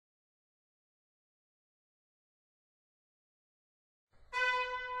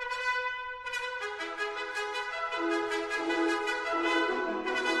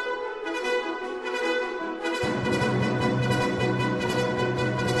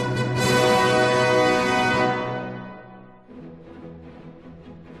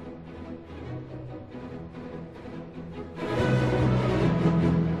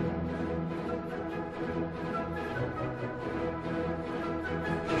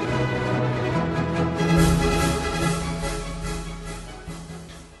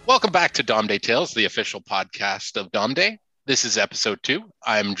Welcome back to Dom Day Tales, the official podcast of Dom Day. This is episode 2.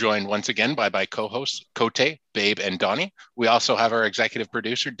 I'm joined once again by my co-hosts, Cote, Babe, and Donnie. We also have our executive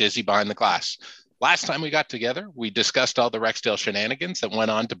producer, Dizzy, behind the glass. Last time we got together, we discussed all the Rexdale shenanigans that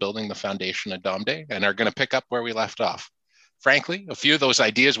went on to building the foundation of Dom Day and are going to pick up where we left off. Frankly, a few of those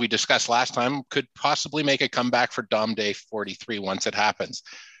ideas we discussed last time could possibly make a comeback for Dom Day 43 once it happens.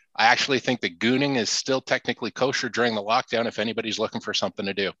 I actually think that gooning is still technically kosher during the lockdown if anybody's looking for something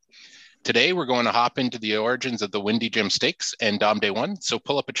to do. Today, we're going to hop into the origins of the Windy Jim Stakes and Dom Day 1. So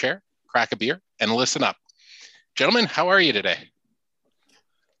pull up a chair, crack a beer, and listen up. Gentlemen, how are you today?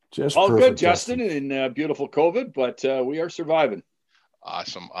 Just all perfect, good, Justin, in beautiful COVID, but we are surviving.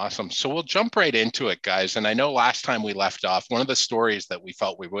 Awesome. So we'll jump right into it, guys. And I know last time we left off, one of the stories that we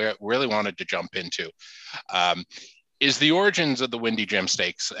felt we really wanted to jump into is the origins of the Windy Jim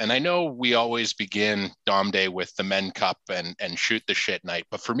Stakes. And I know we always begin Dom Day with the Men Cup and shoot the shit night.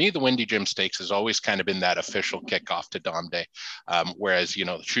 But for me, the Windy Jim Stakes has always kind of been that official kickoff to Dom Day. Whereas,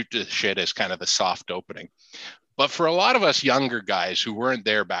 shoot the shit is kind of the soft opening. But for a lot of us younger guys who weren't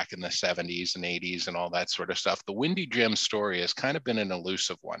there back in the 70s and 80s and all that sort of stuff, the Windy Jim story has kind of been an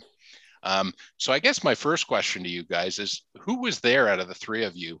elusive one. So I guess my first question to you guys is, who was there out of the three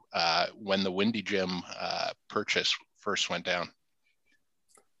of you when the Windy Jim purchase first went down?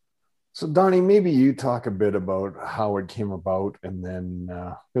 So Donnie, maybe you talk a bit about how it came about, and then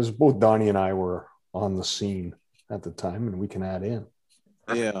because both Donnie and I were on the scene at the time, and we can add in.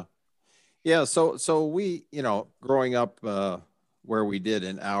 Yeah. So we, growing up where we did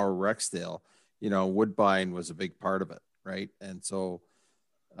in our Rexdale, Woodbine was a big part of it, right? And so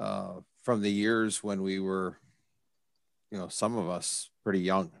from the years when we were, some of us pretty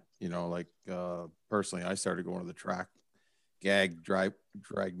young, personally, I started going to the track. Gag dragged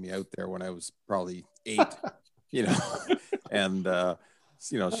me out there when I was probably 8, and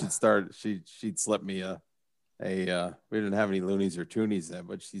she'd slip me we didn't have any loonies or toonies then,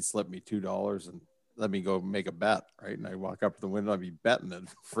 but she'd slip me $2 and let me go make a bet, right? And I walk up to the window, I'd be betting at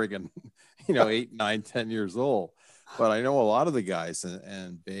friggin', 8, 9, 10 years old. But I know a lot of the guys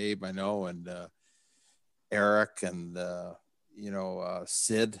and Babe, I know, and Eric and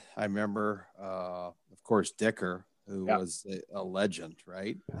Sid, I remember, of course, Dicker, who was a legend,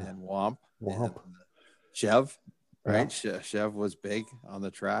 right? And Womp. And Chev, right? Chev was big on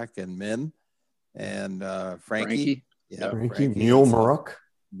the track, and Min and Frankie. Yeah, Frankie. Mule Marook.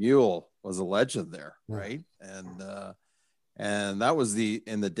 Mule was a legend there, right? And that was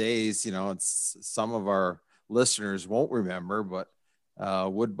in the days, it's some of our listeners won't remember, but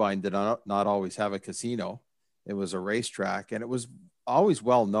Woodbine did not always have a casino. It was a racetrack, and it was always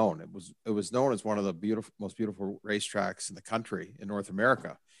well known. It was known as one of the most beautiful racetracks in the country, in North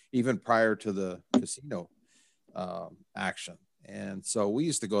America, even prior to the casino action. And so we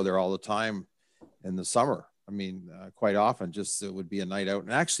used to go there all the time in the summer. I mean, quite often, just it would be a night out.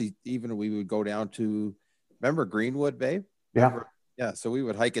 And actually, even we would go down to, remember Greenwood, Babe? Yeah. So we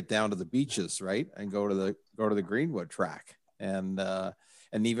would hike it down to the beaches, right, and go to the Greenwood track, and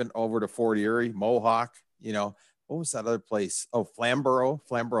even over to Fort Erie, Mohawk. What was that other place? Oh, Flamborough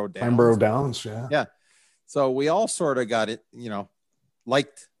Downs. Flamborough Downs, yeah. So we all sort of got it,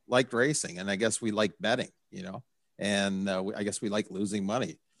 liked racing, and I guess we liked betting, and I guess we liked losing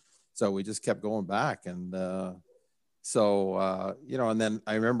money. So we just kept going back, and and then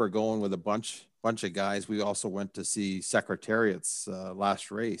I remember going with a bunch of guys. We also went to see Secretariat's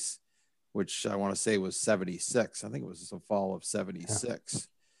last race, which I want to say was 76. I think it was the fall of 76.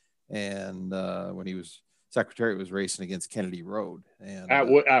 Yeah. And when Secretariat was racing against Kennedy Road, and at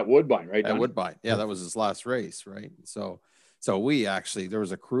Woodbine, right? At Woodbine. Yeah, that was his last race, right? So we actually, there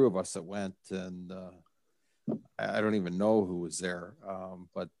was a crew of us that went, and I don't even know who was there.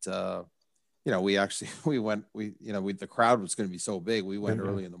 But we went, the crowd was going to be so big. We went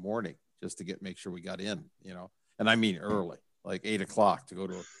early in the morning just to make sure we got in, and I mean early, like 8 o'clock to go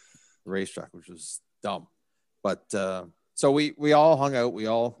to the racetrack, which was dumb. But, so we all hung out. We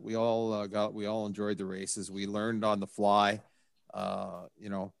all enjoyed the races. We learned on the fly. I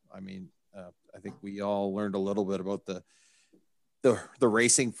think we all learned a little bit about the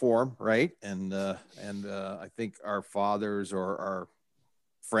racing form, right? And I think our fathers or our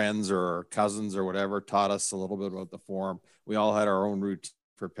friends or our cousins or whatever taught us a little bit about the form. We all had our own routine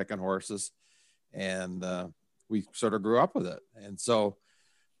for picking horses, and we sort of grew up with it. And so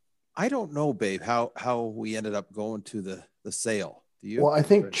I don't know, Babe, how we ended up going to the sale. Do you? Well, I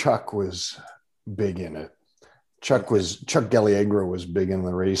think Chuck was big in it. Chuck Galliagro was big in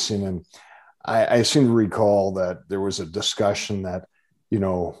the racing, and I seem to recall that there was a discussion that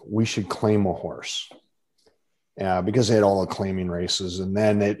we should claim a horse. because they had all the claiming races. And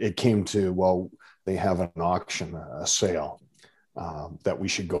then it came to, well, they have an auction, a sale that we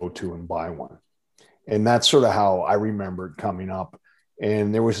should go to and buy one. And that's sort of how I remember it coming up.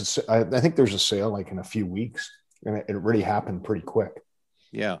 And there was, I think there's a sale like in a few weeks, and it really happened pretty quick.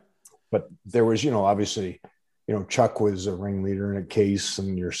 Yeah. But there was, obviously, Chuck was a ringleader in a case,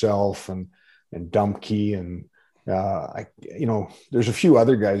 and yourself and Dumpke. And, there's a few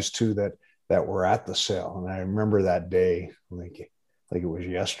other guys too that were at the sale. And I remember that day, like it was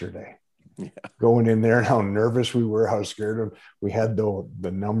yesterday. Yeah. Going in there and how nervous we were, how scared of. We had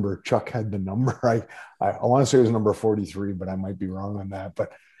the number. Chuck had the number. I want to say it was number 43, but I might be wrong on that.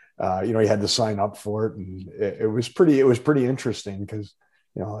 But he had to sign up for it, and it was pretty interesting because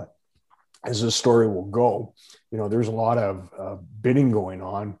as this story will go, there's a lot of bidding going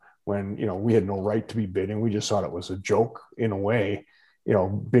on when we had no right to be bidding. We just thought it was a joke in a way.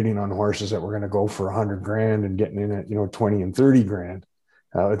 Bidding on horses that were going to go for $100,000 and getting in at 20 and 30 grand.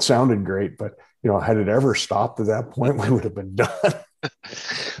 It sounded great, but had it ever stopped at that point, we would have been done.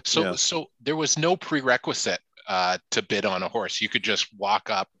 So there was no prerequisite to bid on a horse. You could just walk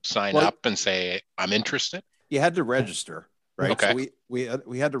up, sign up, and say, "I'm interested." You had to register, right? Okay. So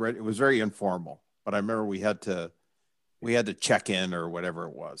we had to. It was very informal, but I remember we had to check in or whatever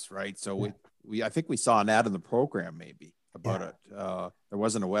it was, right? So I think we saw an ad in the program maybe about it. There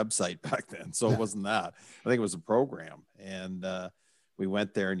wasn't a website back then, so it wasn't that. I think it was a program, and we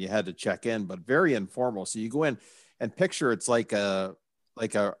went there and you had to check in, but very informal. So you go in and picture it's like a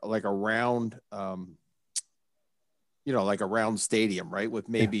round, like a round stadium, right? With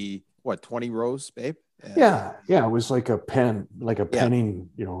maybe 20 rows, babe? Yeah. It was like a penning,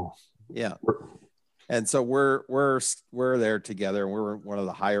 Yeah. And so we're there together, and we're one of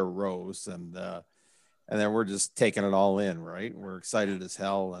the higher rows, and then we're just taking it all in, right? We're excited as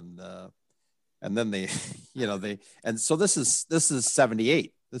hell, and then they, and so this is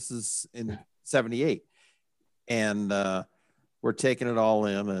 78. This is in 78, and we're taking it all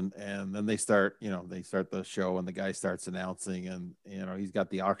in, and then they start the show, and the guy starts announcing, and he's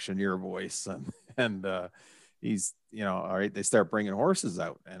got the auctioneer voice, and he's all right. They start bringing horses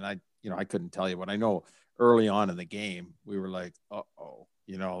out, and I couldn't tell you, but I know early on in the game we were like, uh-oh,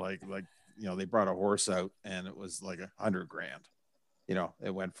 they brought a horse out, and it was like $100,000, it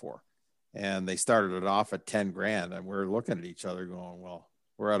went for. And they started it off at 10 grand, and we're looking at each other going, well,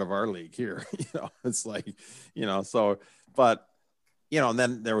 we're out of our league here. It's like, so, but, and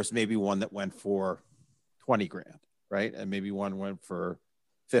then there was maybe one that went for 20 grand, right? And maybe one went for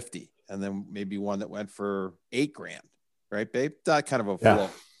 50, and then maybe one that went for 8 grand, right, babe? That kind of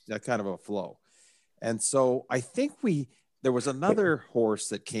a flow. And so I think there was another horse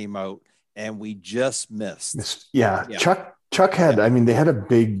that came out and we just missed. Yeah. Chuck had, they had a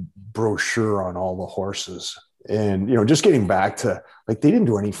big brochure on all the horses, and, just getting back to, like, they didn't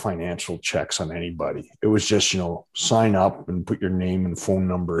do any financial checks on anybody. It was just, sign up and put your name and phone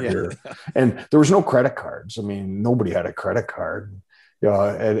number here. And there was no credit cards. Nobody had a credit card.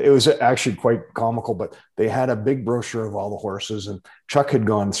 And it was actually quite comical, but they had a big brochure of all the horses, and Chuck had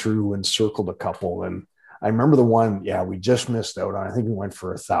gone through and circled a couple. And I remember the one, we just missed out on. I think we went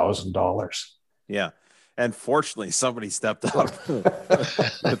for $1,000. Yeah. And fortunately, somebody stepped up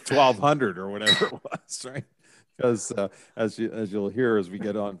at 1,200 or whatever it was, right? Because as you'll hear as we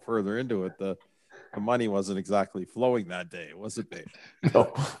get on further into it, the money wasn't exactly flowing that day, was it, babe?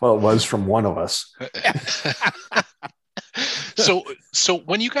 No, well, it was from one of us. So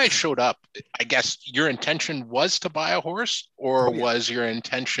when you guys showed up, I guess your intention was to buy a horse, or was your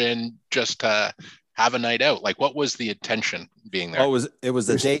intention just to have a night out? Like, what was the intention being there? Oh, it was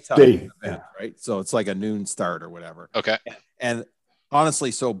a daytime event, right? So it's like a noon start or whatever. Okay. And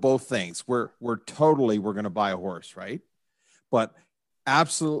honestly, so both things, we're going to buy a horse, right? But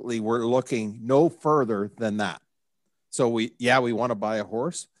absolutely, we're looking no further than that. So we want to buy a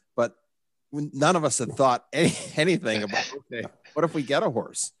horse, but none of us had thought anything about, okay, what if we get a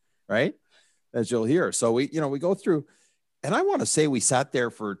horse, right? As you'll hear. So we go through, and I want to say we sat there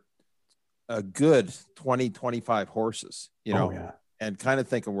for a good 20, 25 horses, and kind of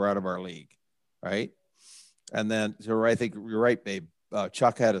thinking we're out of our league. Right. And then, so I think you're right, babe.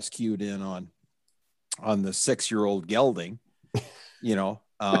 Chuck had us cued in on the 6-year-old gelding,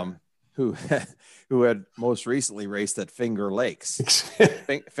 who had most recently raced at Finger Lakes.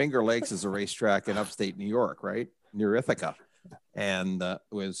 Finger Lakes is a racetrack in upstate New York, right near Ithaca, and the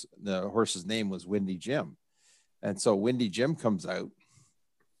horse's name was Windy Jim, and so Windy Jim comes out,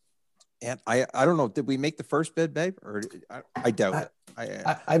 and I don't know, did we make the first bid, babe, or I doubt it.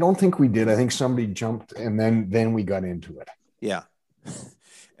 I don't think we did. I think somebody jumped, and then we got into it. Yeah,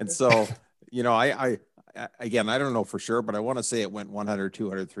 and so again, I don't know for sure, but I want to say it went 100,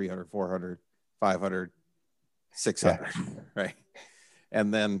 200, 300, 400, 500, 600, right?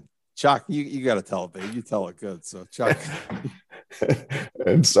 And then Chuck, you got to tell it, babe. You tell it good. So Chuck.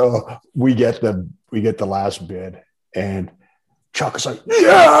 And so we get the last bid, and Chuck is like,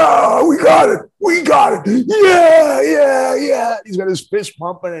 yeah, we got it. Yeah. He's got his fist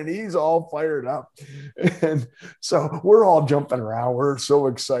pumping and he's all fired up. And so we're all jumping around. We're so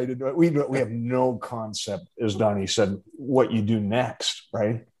excited. We have no concept, as Donnie said, what you do next,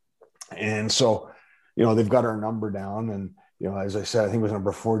 right? And so, they've got our number down, and, as I said, I think it was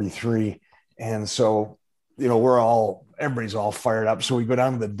number 43. And so, everybody's all fired up. So we go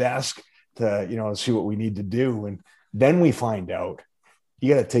down to the desk to, see what we need to do. And then we find out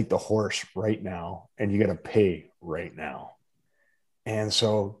you got to take the horse right now and you got to pay right now. And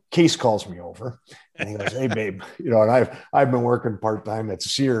so Case calls me over and he goes, hey, babe, and I've been working part-time at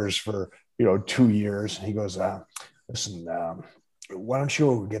Sears for, 2 years. And he goes, listen, why don't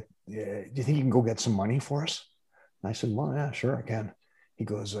you do you think you can go get some money for us? And I said, well, yeah, sure I can.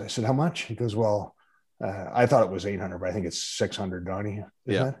 I said, how much? He goes, well, I thought it was 800, but I think it's 600, Donnie.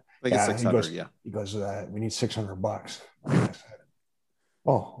 Yeah. I think it's 600, He goes, we need $600. I said,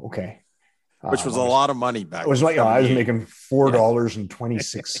 oh, okay. Which was a lot of money back. It was like, I was making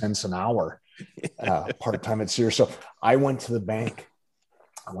 $4.26 an hour part-time at Sears. So I went to the bank.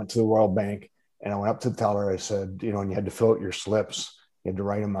 I went to the Royal Bank and I went up to the teller. I said, and you had to fill out your slips. You had to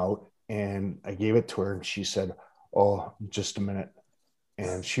write them out. And I gave it to her and she said, oh, just a minute.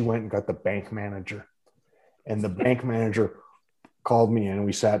 And she went and got the bank manager. And the bank manager called me in and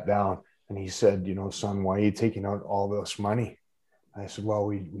we sat down and he said, son, why are you taking out all this money? I said, well,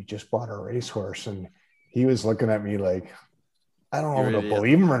 we just bought a racehorse. And he was looking at me like, I don't know if to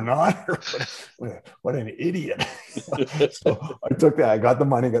believe him or not. What an idiot. So I took that. I got the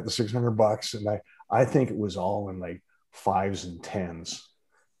money, got the $600. And I think it was all in like 5s and 10s.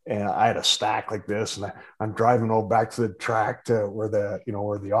 And I had a stack like this. And I'm driving back to the track to where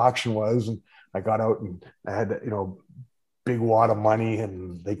the auction was. And I got out and I had, big wad of money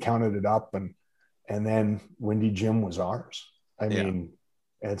and they counted it up. And then Windy Jim was ours. I mean,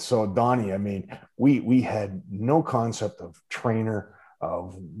 and so Donnie, I mean, we had no concept of trainer,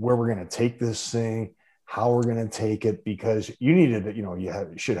 of where we're going to take this thing, how we're going to take it, because you needed,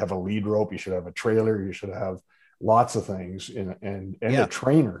 you should have a lead rope, you should have a trailer, you should have lots of things and a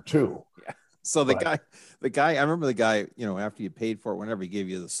trainer too. Yeah. So the guy, I remember the guy, after you paid for it, whenever he gave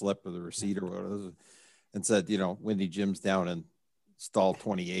you the slip or the receipt or whatever, and said, Windy Jim's down in stall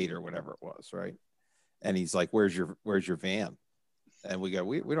 28 or whatever it was. Right. And he's like, where's your van? And we go,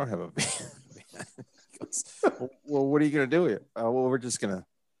 we don't have a van. Goes, well, what are you going to do here? Well,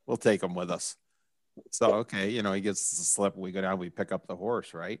 we'll take him with us. So, okay. He gets the slip. We go down, we pick up the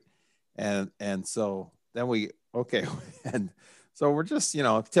horse. Right. And so then and so we're just,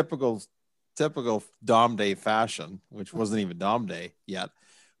 typical Dom Day fashion, which wasn't even Dom Day yet,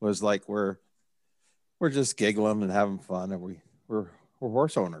 was like, we're just giggling and having fun. And we're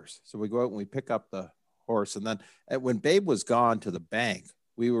horse owners. So we go out and we pick up the horse. And then when Babe was gone to the bank,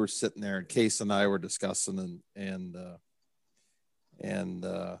 we were sitting there and Case and I were discussing and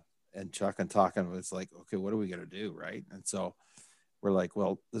Chuck and talking. It was like, okay, what are we going to do? Right. And so we're like,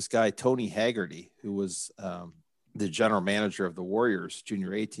 well, this guy, Tony Haggerty, who was the general manager of the Warriors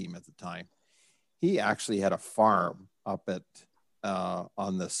junior A team at the time, he actually had a farm up at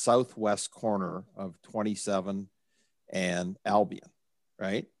on the southwest corner of 27 and Albion,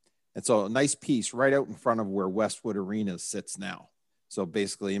 right? And so a nice piece right out in front of where Westwood Arenas sits now. So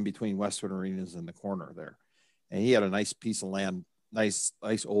basically in between Westwood Arenas and the corner there. And he had a nice piece of land, nice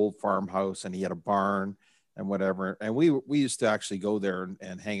old farmhouse, and he had a barn and whatever. And we used to actually go there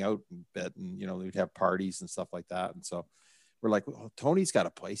and hang out a bit, and we'd have parties and stuff like that. And so we're like, well, Tony's got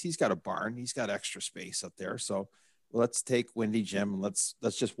a place, he's got a barn, he's got extra space up there. So let's take Windy Jim and let's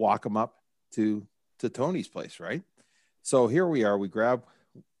just walk him up to Tony's place, right? So here we are, we grab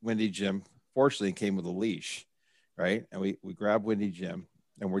Windy Jim. Fortunately, it came with a leash, right? And we grab Windy Jim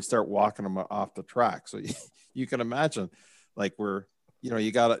and we start walking him off the track. So you can imagine, like,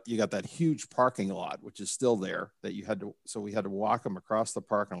 you got that huge parking lot, which is still there, that you had to, so we had to walk him across the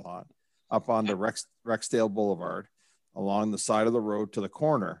parking lot up onto Rexdale Boulevard along the side of the road to the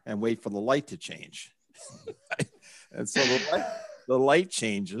corner and wait for the light to change. And so the light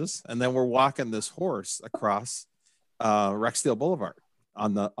changes, and then we're walking this horse across Rexdale Boulevard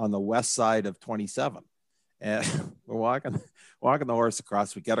on the west side of 27. And we're walking the horse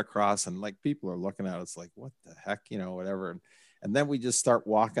across. We get across, and like people are looking at us like, what the heck, whatever. And then we just start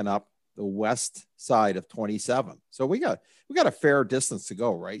walking up the west side of 27. So we got a fair distance to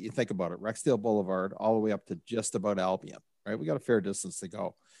go, right? You think about it, Rexdale Boulevard, all the way up to just about Albion, right? We got a fair distance to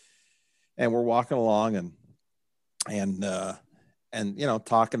go. And we're walking along and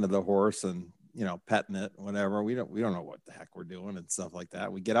talking to the horse and, petting it, whatever. We don't know what the heck we're doing and stuff like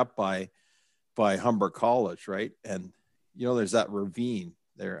that. We get up by Humber College, right? And, there's that ravine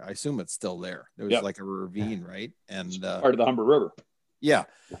there. I assume it's still there. There was like a ravine, right? And it's part of the Humber River. Yeah.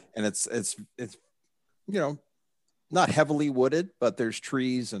 And it's not heavily wooded, but there's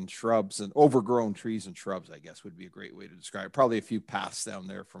trees and shrubs and overgrown trees and shrubs, I guess would be a great way to describe it. Probably a few paths down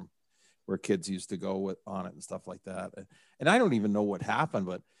there from where kids used to go on it and stuff like that. And I don't even know what happened,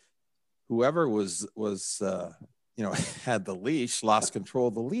 but whoever was had the leash lost control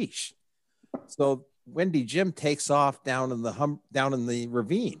of the leash. So Windy Jim takes off down in the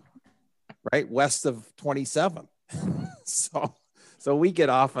ravine, right west of 27. So we get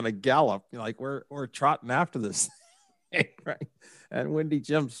off on a gallop, like we're trotting after this thing, right? And Windy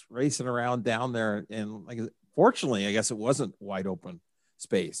Jim's racing around down there, and like fortunately, I guess it wasn't wide open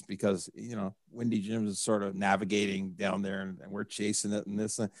space because Windy Jim is sort of navigating down there, and we're chasing it and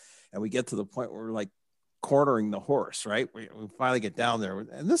this, and we get to the point where we're like cornering the horse, right? We finally get down there,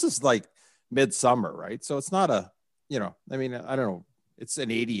 and this is like midsummer, right? So it's not a, I don't know, it's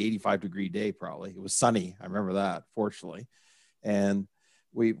an 80, 85 degree day probably. It was sunny, I remember that, fortunately, and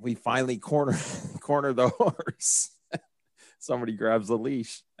we finally corner the horse. Somebody grabs the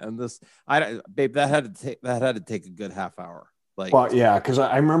leash, and babe, that had to take a good half hour. Well, yeah, because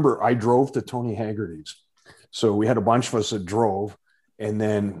I remember I drove to Tony Haggerty's. So we had a bunch of us that drove, and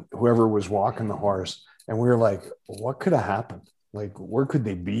then whoever was walking the horse, and we were like, what could have happened? Like, where could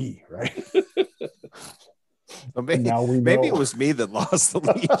they be? Right. So maybe it was me that lost the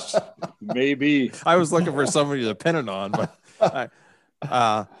leash. Maybe. I was looking for somebody to pin it on, but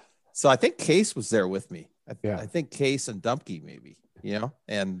so I think Case was there with me. I think Case and Dumpke maybe,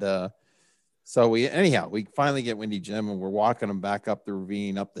 and so we finally get Windy Jim, and we're walking him back up the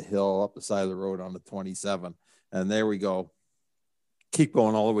ravine, up the hill, up the side of the road on the 27. And there we go. Keep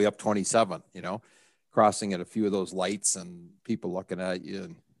going all the way up 27, crossing at a few of those lights and people looking at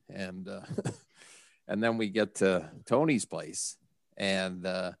you. And then we get to Tony's place. And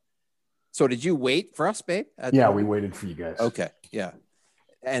so did you wait for us, babe? We waited for you guys. Okay. Yeah.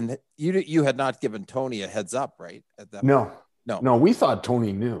 And you had not given Tony a heads up, right? At that No. point. No, we thought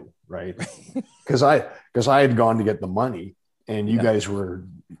Tony knew. Right. Because I had gone to get the money, and you guys were,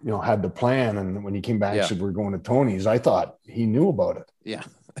 had the plan. And when he came back and said, we're going to Tony's, I thought he knew about it. Yeah.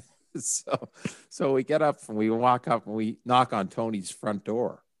 So we get up and we walk up and we knock on Tony's front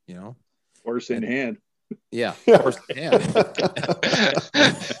door, horse in hand. Yeah. Horse in hand.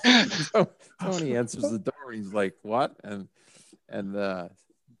 So Tony answers the door. He's like, what? And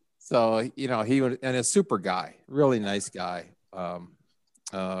so, he was, and a super guy, really nice guy.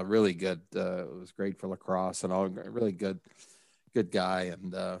 Really good. It was great for lacrosse and all. Really good guy,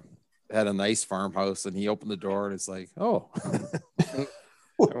 and had a nice farmhouse. And he opened the door, and it's like, oh, and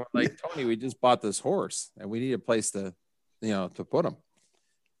we're like, Tony, we just bought this horse, and we need a place to put him.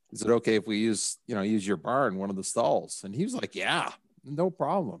 Is it okay if we use your barn, one of the stalls? And he was like, yeah, no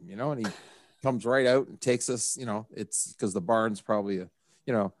problem. And he comes right out and takes us. It's because the barn's probably a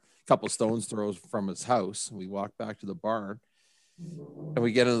couple stones throws from his house. And we walk back to the barn. And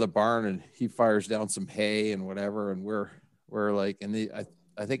we get into the barn, and he fires down some hay and whatever. And we're like, and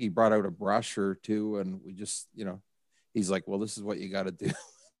I think he brought out a brush or two, and we just, he's like, well, this is what you got to do.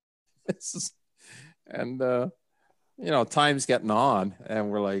 Time's getting on, and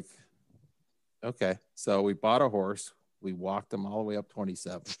we're like, okay. So we bought a horse. We walked him all the way up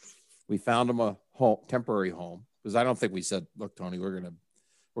 27. We found him a temporary home, because I don't think we said, look, Tony, we're going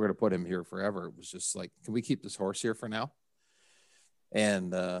to put him here forever. It was just like, can we keep this horse here for now?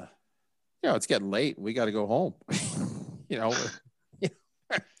 And, it's getting late. We got to go home.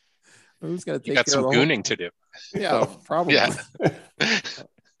 Who's going to take you got care some of the gooning to do. Yeah, probably. Yeah.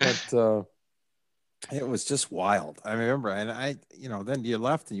 But it was just wild. I remember, and then you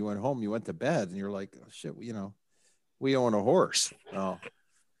left and you went home, you went to bed, and you're like, oh, shit, we own a horse. Oh.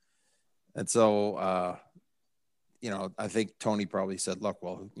 And so, I think Tony probably said, look,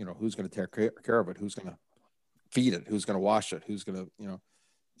 well, who's going to take care of it? Who's going to feed it? Who's going to wash it? Who's going to,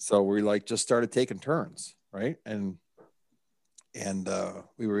 so we just started taking turns. Right. And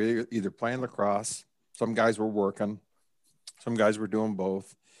we were either playing lacrosse. Some guys were working. Some guys were doing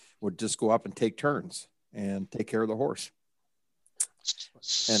both. Would just go up and take turns and take care of the horse.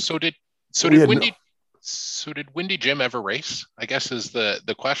 So did Windy Jim ever race? I guess is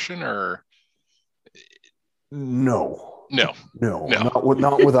the question, or no. No,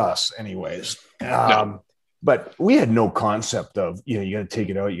 not with us anyways. No. But we had no concept of, you got to take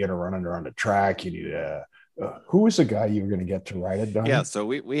it out. You got to run under on the track. You need who was the guy you were going to get to ride it, Donnie? Yeah. So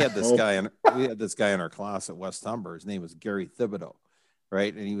we had this guy in our class at West Humber. His name was Gary Thibodeau,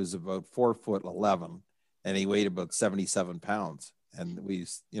 right? And he was about 4'11", and he weighed about 77 pounds. And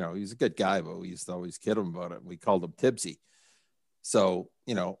he's a good guy, but we used to always kid him about it. We called him Tibbsy. So,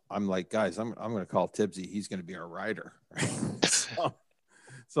 I'm like, guys, I'm going to call Tibbsy. He's going to be our rider. Right?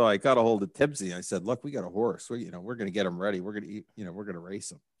 So I got a hold of Tibbsy. I said, look, we got a horse. We're going to get him ready. We're going to we're going to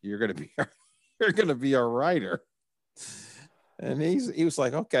race him. You're going to be our rider. And he was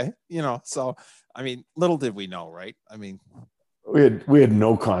like, okay, so, I mean, little did we know, right? I mean, we had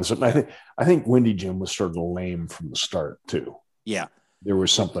no concept. Yeah. I think Windy Jim was sort of lame from the start too. Yeah. There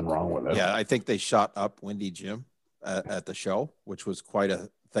was something wrong with it. Yeah. I think they shot up Windy Jim at the show, which was quite a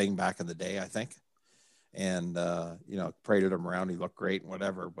thing back in the day, I think. And, paraded him around. He looked great and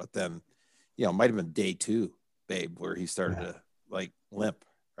whatever. But then, it might have been day 2, Babe, where he started to like limp,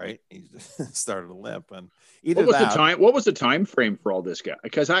 right? He just started to limp. And what was the time frame for all this guy?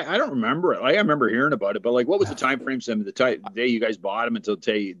 Because I don't remember it. I remember hearing about it, but like, what was the time frame from the day you guys bought him until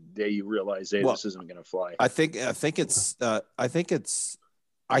the day you realized, hey, this isn't going to fly? I think I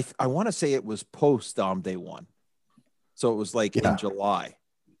want to say it was post Dom Day 1. So it was like in July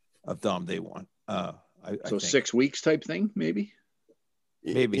of Dom Day 1. I think. 6 weeks type thing, maybe.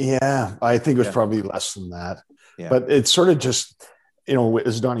 Yeah, I think it was probably less than that. Yeah. But it's sort of just,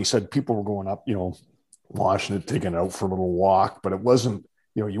 as Donnie said, people were going up, watching it, taking it out for a little walk, but it wasn't,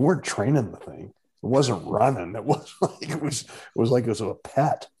 you weren't training the thing. It wasn't running. It was like it was a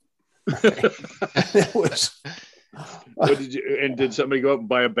pet. It was. Did somebody go up and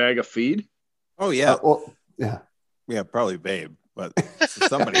buy a bag of feed? Oh yeah. Yeah, probably Babe, but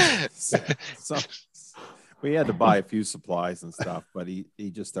somebody. We had to buy a few supplies and stuff, but he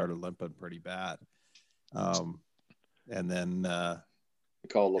just started limping pretty bad. And then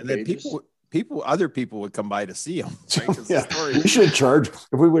other people would come by to see him. Right? We should charge. If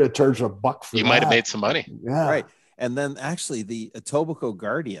we would have charged $1 for you might have made some money. Yeah, right. And then actually the Etobicoke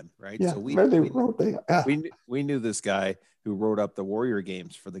Guardian, right? Yeah, so we knew this guy who wrote up the Warrior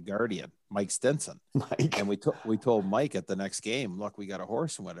games for the Guardian, Mike Stinson. And we told Mike at the next game, look, we got a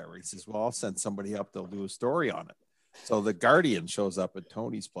horse and whatever. He says, well, I'll send somebody up. They'll do a story on it. So the Guardian shows up at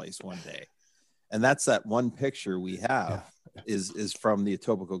Tony's place one day. And that's that one picture we have is from the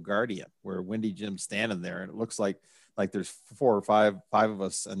Etobicoke Guardian, where Windy Jim's standing there. And it looks like there's 4 or 5 of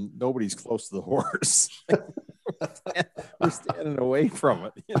us and nobody's close to the horse. We're standing away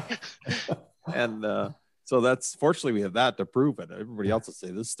from it. And so that's, fortunately we have that to prove it. Everybody else will say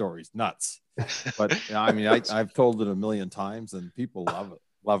this story's nuts, but I mean, I've told it a million times and people love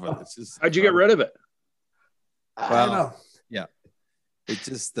it. It's just, how'd you get rid of it? Well, yeah, it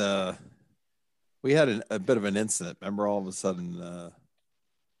just, we had a bit of an incident. Remember, all of a sudden,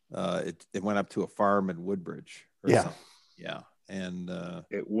 it went up to a farm in Woodbridge. Something. Yeah. And,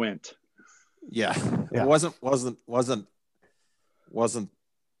 it went. Yeah. It wasn't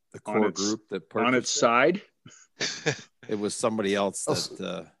the core group that purchased on its side. It was somebody else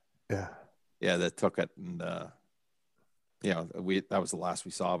that that took it, and that was the last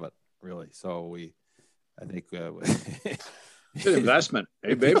we saw of it, really. So I think good investment.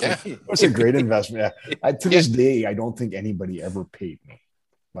 Hey, baby. It was a great investment. To this day, I don't think anybody ever paid me,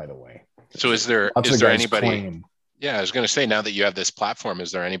 by the way. So is there anybody claim. Yeah, I was going to say, now that you have this platform,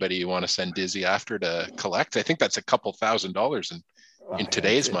 is there anybody you want to send Dizzy after to collect? I think that's a couple $1,000s in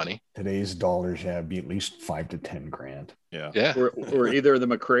today's money. Today's dollars, it'd be at least $5 to $10 grand. Yeah. Were either of the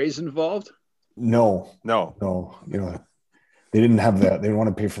McRaes involved? No. They didn't have that. They didn't want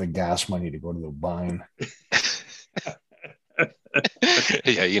to pay for the gas money to go to the Woodbine.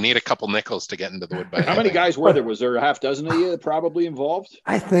 Yeah, you need a couple nickels to get into the Woodbine. How many guys were there? Was there a half dozen of you probably involved?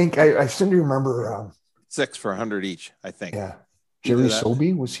 I think I seem to remember 6 for 100 each, I think. Yeah. Jerry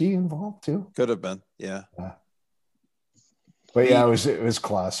Sobey, was he involved too? Could have been. Yeah. But yeah, it was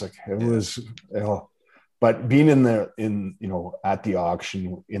classic. It was, but being at the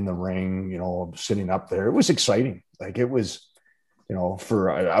auction, in the ring, sitting up there, it was exciting. Like it was,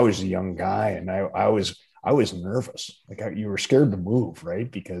 I was a young guy and I was nervous. Like you were scared to move,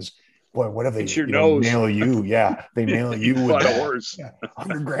 right? Because boy, what if they nail you? Yeah, they nail you with a horse.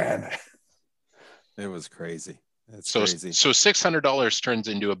 $100 grand. It was crazy. Crazy. So $600 turns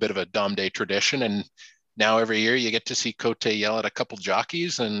into a bit of a Dom Day tradition, and now every year you get to see Cote yell at a couple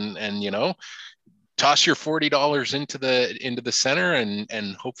jockeys and toss your $40 into the center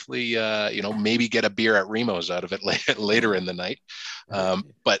and hopefully maybe get a beer at Remo's out of it later in the night.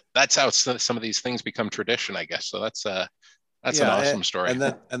 But that's how some of these things become tradition, I guess. So that's an awesome story.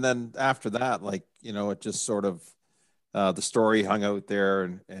 And then after that, like, it just sort of the story hung out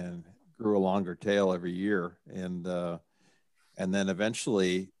there and grew a longer tail every year, and then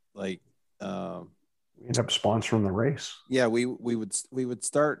eventually, like, we end up sponsoring the race. Yeah, we would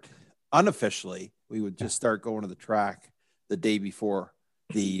start unofficially. We would just start going to the track the day before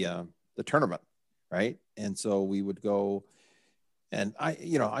the tournament, right? And so we would go, and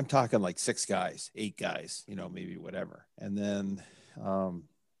I'm talking like 6 guys, 8 guys, maybe whatever. And then,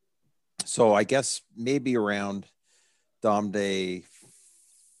 so I guess maybe around Dom Day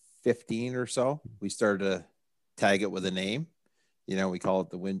 15 or so, we started to tag it with a name. We call it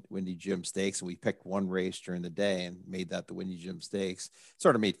the Windy Jim Stakes, and we picked one race during the day and made that the Windy Jim Stakes.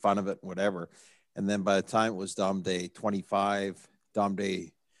 Sort of made fun of it and whatever. And then by the time it was Dom Day 25, Dom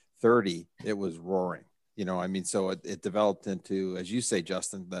Day 30, it was roaring. So it developed into, as you say,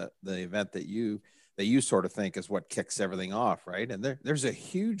 Justin, the event that you sort of think is what kicks everything off, right? And there's a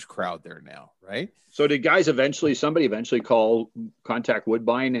huge crowd there now, right? So did guys somebody eventually contact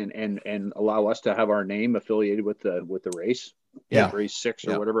Woodbine and allow us to have our name affiliated with the race? Yeah. Race 6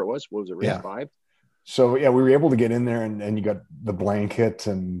 or whatever it was. What was it? Race 5? So we were able to get in there and you got the blanket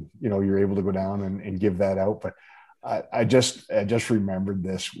and, you're able to go down and give that out. But I just remembered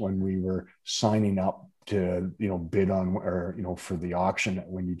this when we were signing up to, bid on, or, for the auction at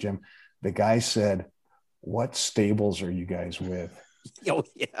Windy Jim. The guy said, "What stables are you guys with?" Oh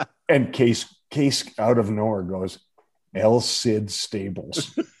yeah. And Case out of nowhere goes, "El Cid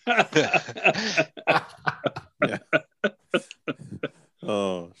Stables." Yeah.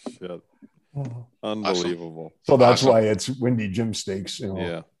 Oh shit. Unbelievable. Awesome. So that's why it's Windy Jim Stakes,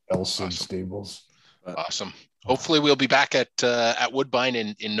 El Cid Stables. Awesome. Hopefully we'll be back at Woodbine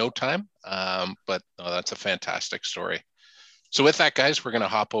in no time. But that's a fantastic story. So with that, guys, we're going to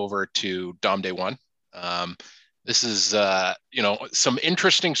hop over to Dom Day 1. This is, some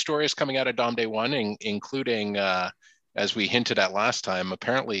interesting stories coming out of Dom Day 1, including, as we hinted at last time,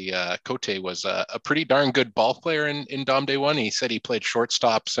 apparently Cote was a pretty darn good ball player in Dom Day 1. He said he played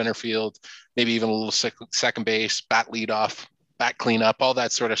shortstop, center field, maybe even a little second base, bat leadoff, bat cleanup, all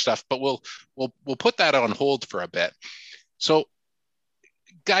that sort of stuff. But we'll put that on hold for a bit. So,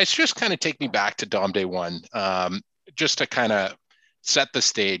 guys, just kind of take me back to Dom Day 1. Just to kind of set the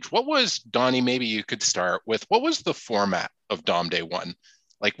stage. What was, Donnie, maybe you could start with, what was the format of Dom Day 1?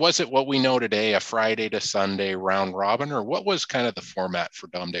 Like, was it what we know today, a Friday to Sunday round robin, or what was kind of the format for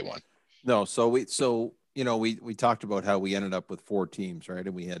Dom Day 1? No, so we talked about how we ended up with 4 teams, right?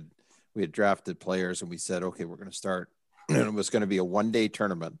 And we had drafted players, and we said, okay, we're going to start, and it was going to be a 1-day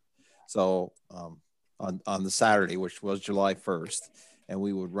tournament. So on the Saturday, which was July 1st, and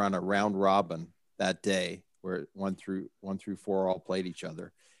we would run a round robin that day, where 1 through 4 all played each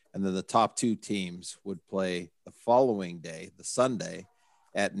other. And then the top 2 teams would play the following day, the Sunday,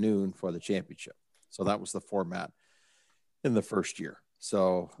 at noon for the championship. So that was the format in the first year.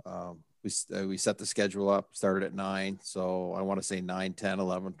 So we set the schedule up, started at 9. So I want to say 9, 10,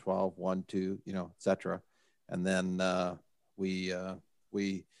 11, 12, 1, 2, et cetera. And then we had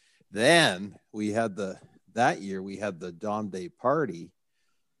that year we had the Dom Day party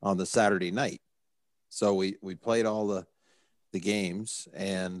on the Saturday night. So we played all the games,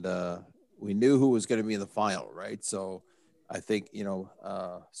 and we knew who was going to be in the final, right? So I think,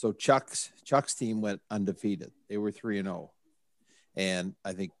 so Chuck's team went undefeated. They were 3-0. And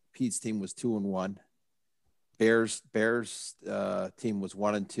I think Pete's team was 2-1. Bears team was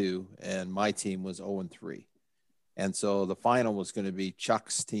 1-2, and my team was 0-3. And so the final was going to be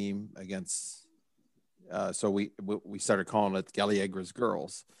Chuck's team against, so we started calling it Galliagra's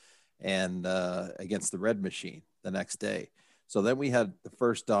Girls, and against the Red Machine the next day. So then we had the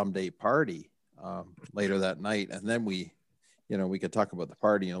first Dom Day party later that night, and then we could talk about the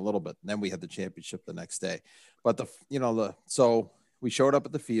party in a little bit. And then we had the championship the next day. But so we showed up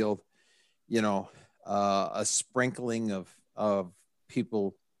at the field, a sprinkling of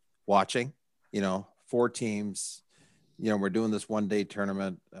people watching, 4 teams, we're doing this 1-day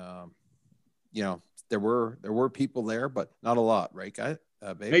tournament. There were people there, but not a lot, right, guys?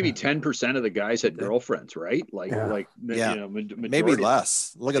 Maybe 10% of the guys had girlfriends, right? Maybe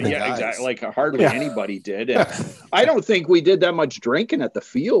less. Look at the guys. Exactly. Like hardly anybody did. And I don't think we did that much drinking at the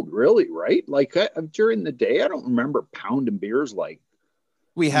field, really, right? Like during the day, I don't remember pounding beers like.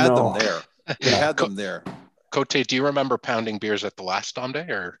 We had them there. We had them there. Cote, do you remember pounding beers at the last Dom Day,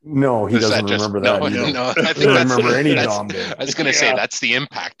 or No, he doesn't remember that. No, I I think don't remember any Dom Day. I was going to say that's the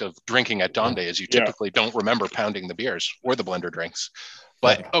impact of drinking at Dom Day, is you typically don't remember pounding the beers or the blender drinks.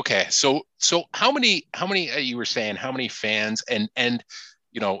 But okay, so how many you were saying, how many fans, and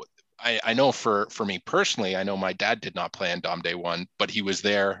I know for me personally, I know my dad did not play on Dom Day 1, but he was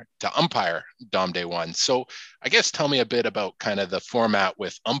there to umpire Dom Day 1. So I guess tell me a bit about kind of the format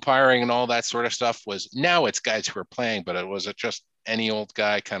with umpiring and all that sort of stuff. Now it's guys who are playing, but was it just any old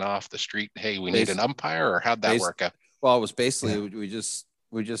guy kind of off the street? Hey, we need an umpire, or how'd that work out? Well, it was basically, we just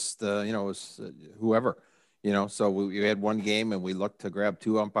it was whoever, so we had one game and we looked to grab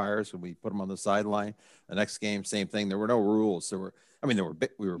 2 umpires and we put them on the sideline. The next game, same thing. There were no rules. We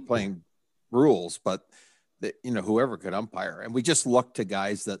were playing rules, but whoever could umpire, and we just looked to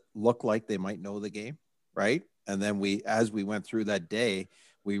guys that look like they might know the game, right? And then as we went through that day,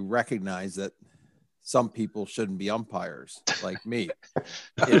 we recognized that some people shouldn't be umpires, like me,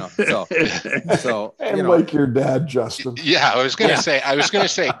 So like your dad, Justin. Yeah, I was going to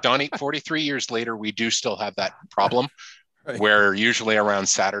say, Donnie, 43 years later, we do still have that problem. Right. Where usually around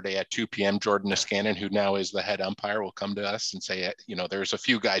Saturday at 2 p.m., Jordan Niskanen, who now is the head umpire, will come to us and say, there's a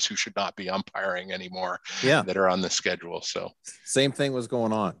few guys who should not be umpiring anymore that are on the schedule. So same thing was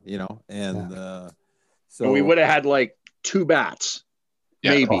going on, so we would have had like 2 bats,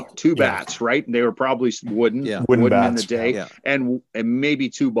 maybe 2 bats, right? And they were probably wooden bats, in the day, and maybe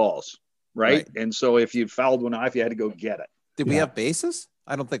 2 balls, right? And so if you fouled one off, you had to go get it. Did we have bases?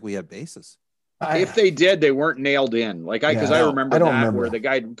 I don't think we had bases. If they did, they weren't nailed in. I remember where the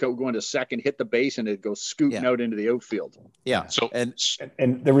guy would go into second, hit the base, and it'd go scooting out into the outfield. Yeah. So and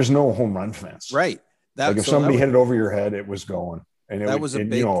there was no home run fence. Right. If somebody hit it over your head, it was going. And that was a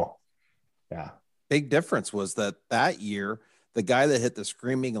big, big difference. Was that year the guy that hit the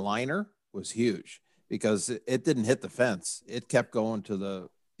screaming liner was huge because it didn't hit the fence. It kept going to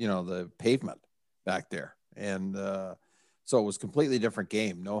the pavement back there, and so it was a completely different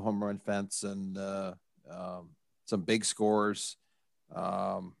game. No home run fence and some big scores.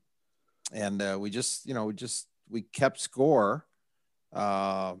 And we kept score.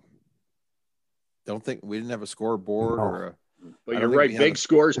 Don't think we didn't have a scoreboard but you're right. Big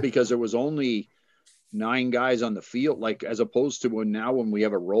scores because there was only 9 guys on the field, as opposed to when we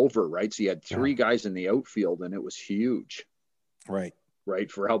have a rover, right? So you had 3 guys in the outfield and it was huge. Right.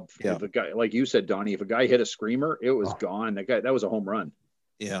 Right, for help. If a guy, like you said, Donnie, if a guy hit a screamer, it was gone. That was a home run.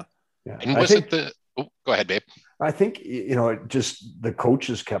 Yeah. And go ahead, babe. I think just the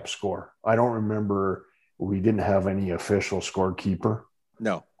coaches kept score. I don't remember. We didn't have any official scorekeeper.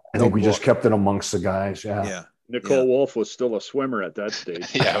 No, I think we just kept it amongst the guys. Yeah. Nicole Wolf was still a swimmer at that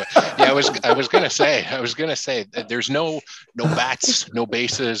stage. I was gonna say that there's no bats, no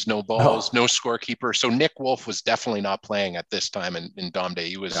bases, no balls, no scorekeeper. So Nick Wolf was definitely not playing at this time in Dom Day.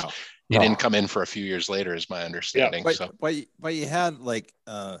 He didn't come in for a few years later, is my understanding. But you had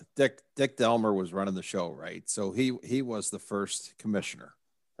Dick Delmer was running the show, right? So he was the first commissioner,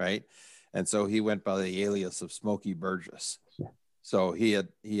 right? And so he went by the alias of Smokey Burgess. So he had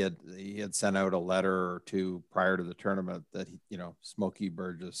sent out a letter or 2 prior to the tournament that Smokey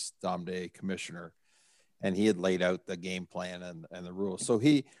Burgess, Dom Day commissioner, and he had laid out the game plan and the rules. So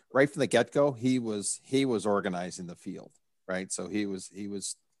he, right from the get-go, he was organizing the field, right? So he was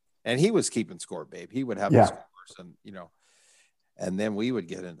keeping score, babe. He would have the scores, and then we would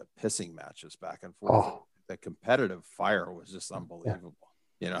get into pissing matches back and forth. The competitive fire was just unbelievable.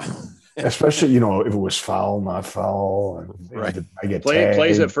 Especially if it was foul, not foul, and I get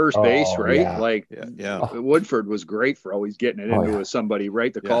plays at first base, right? Woodford was great for always getting it into somebody,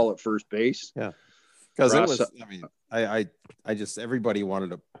 right? The call at first base, because it was. I just everybody wanted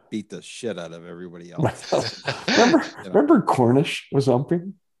to beat the shit out of everybody else. Remember Cornish was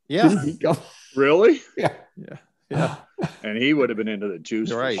umping? Yeah, really? Yeah. And he would have been into the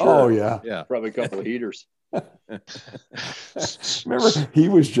juice, right? Sure. Oh yeah, probably a couple of heaters. Remember, he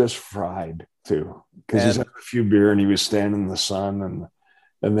was just fried too because he's had a few beer and he was standing in the sun,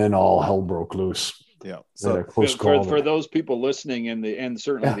 and then all hell broke loose. Yeah. So for those people listening and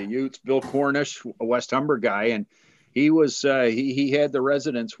certainly the Utes, Bill Cornish, a West Humber guy, and he was he had the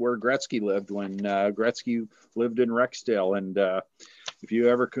residence where Gretzky lived when Gretzky lived in Rexdale, and if you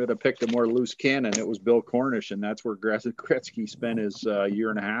ever could have picked a more loose cannon, it was Bill Cornish, and that's where Gretzky spent his year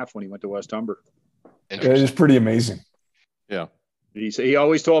and a half when he went to West Humber. It is pretty amazing. Yeah. He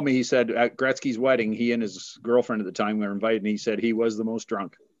always told me, he said at Gretzky's wedding, he and his girlfriend at the time were invited, and he said he was the most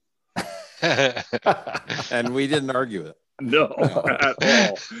drunk. And we didn't argue it. No, at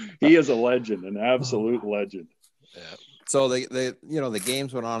all. He is a legend, an absolute legend. Yeah. So the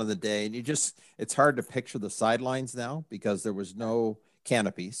games went on in the day, and it's hard to picture the sidelines now because there was no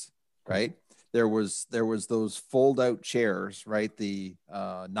canopies, right? There was those fold out chairs, right? The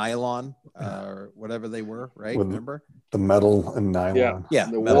nylon or whatever they were, right? Remember the metal and nylon? Yeah,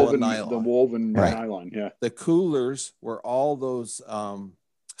 the metal woven, and nylon. the woven Right. nylon. Yeah, the coolers were all those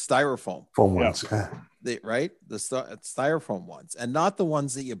styrofoam. Foam ones. Right? The styrofoam ones, and not the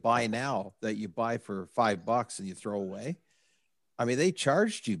ones that you buy now that you buy for $5 and you throw away. I mean, they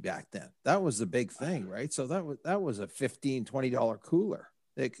charged you back then. That was the big thing, right? So that was a $15-$20 cooler.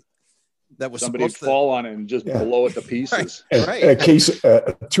 That was somebody fall on it and just blow it to pieces. Right. A case,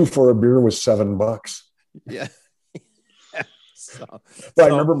 2 for a beer was $7. Yeah. But I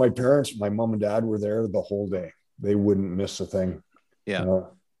remember my parents, my mom and dad were there the whole day. They wouldn't miss a thing. Yeah.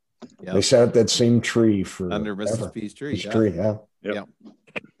 They sat at that same tree for under Mrs. P's tree. Yeah.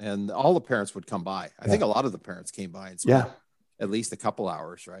 And all the parents would come by. I think a lot of the parents came by and spent at least a couple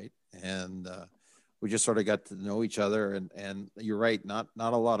hours, right? And we just sort of got to know each other. And you're right, not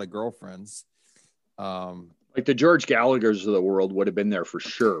a lot of girlfriends. Like the George Gallaghers of the world would have been there for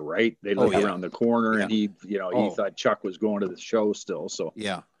sure, right? They lived around the corner, and he thought Chuck was going to the show still. So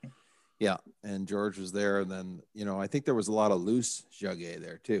yeah. And George was there, and then I think there was a lot of loose Jugay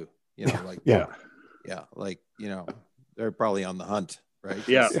there too. They're probably on the hunt, right?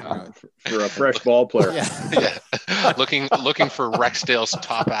 Yeah, for a fresh ball player. looking for Rexdale's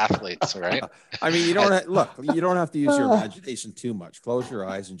top athletes, right? I mean, you don't have to use your imagination too much. Close your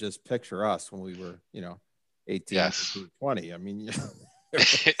eyes and just picture us when we were 18, 20. I mean,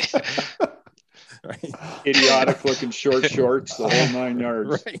 right. Idiotic looking short shorts, the whole 9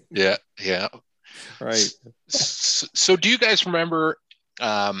 yards. Right. Yeah. Right. So do you guys remember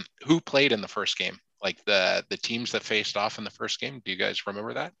who played in the first game? Like the teams that faced off in the first game? Do you guys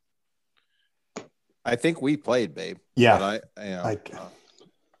remember that? I think we played, babe. Yeah. But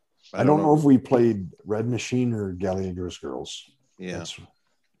I don't know if we played Red Machine or Gallaghers girls. Yeah.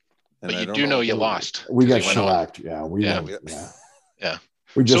 But you do know you lost. We got shellacked. Yeah. We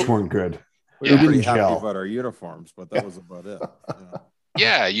just weren't good. We were pretty happy about our uniforms, but that was about it.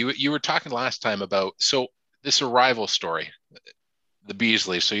 Yeah. You were talking last time about, so this arrival story, the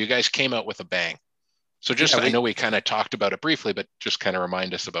Beasley. So you guys came out with a bang. So I know we kind of talked about it briefly, but just kind of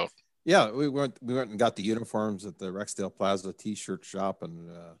remind us about. Yeah, we went and got the uniforms at the Rexdale Plaza T-shirt shop,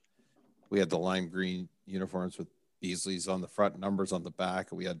 and we had the lime green uniforms with Beasley's on the front, numbers on the back,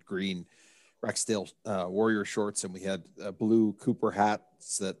 and we had green Rexdale Warrior shorts, and we had blue Cooper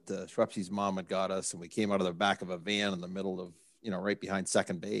hats that Schwepsy's mom had got us, and we came out of the back of a van in the middle of right behind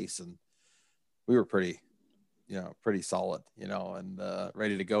second base, and we were pretty solid, and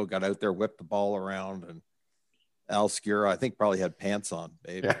ready to go. Got out there, whipped the ball around, and Al Scura, I think, probably had pants on,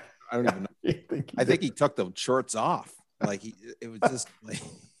 babe. Yeah. I don't even know. I think he took the shorts off. Like it was just like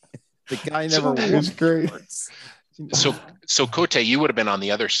the guy never wore shorts. So Cote, you would have been on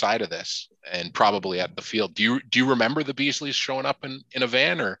the other side of this and probably at the field. Do you remember the Beasleys showing up in a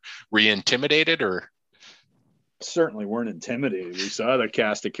van, or were you intimidated, or? Certainly weren't intimidated. We saw the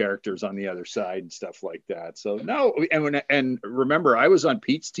cast of characters on the other side and stuff like that. So no, and remember, I was on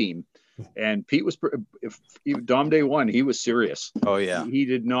Pete's team, and Pete was, Dom Day won, he was serious. Oh yeah, he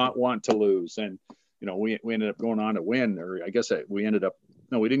did not want to lose, and we ended up going on to win, or I guess we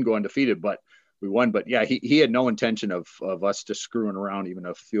didn't go undefeated, but we won. But yeah, he had no intention of us just screwing around, even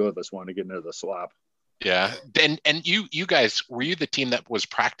if a few of us wanted to get into the slop. Yeah, and you guys, were you the team that was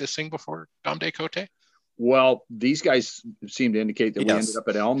practicing before Dom Day Cote? Well, these guys seem to indicate that we ended up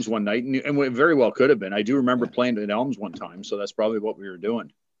at Elms one night, and we very well could have been. I do remember playing at Elms one time, so that's probably what we were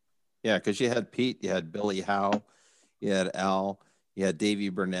doing. Yeah, because you had Pete, you had Billy Howe, you had Al, you had Davey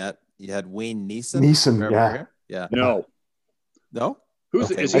Burnett, you had Wayne Neeson. Yeah. No.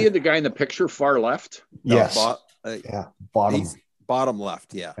 Is he the guy in the picture far left? Yes. Bottom. He's bottom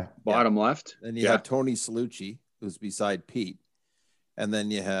left. Yeah. Bottom left. Then you had Tony Salucci, who's beside Pete, and then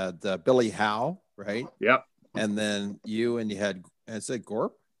you had Billy Howe. Right. Yep. And then you had, is it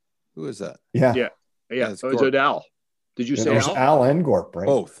Gorp? Who is that? Yeah. So is it Al? Did you say Al? Al and Gorp, right?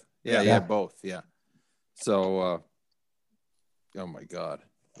 Both. Yeah. Both. Yeah. So, oh my God.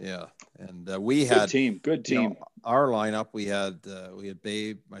 Yeah. And we had good team. Our lineup, we had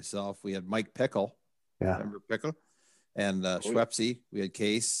Babe, myself, we had Mike Pickle. Yeah. Remember Pickle? And Schwepsy, we had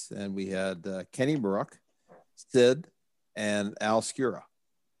Case, and we had Kenny Brook, Sid, and Al Scura.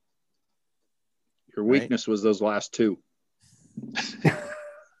 Your weakness was those last two.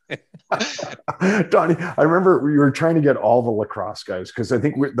 Donnie, I remember we were trying to get all the lacrosse guys, because I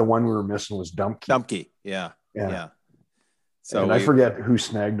think the one we were missing was Dumpke. Yeah. So I forget who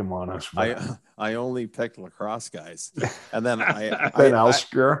snagged him on us. I only picked lacrosse guys, and then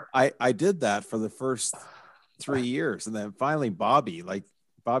I did that for the first 3 years, and then finally Bobby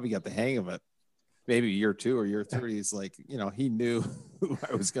got the hang of it. Maybe year 2 or year 3, he's like, he knew who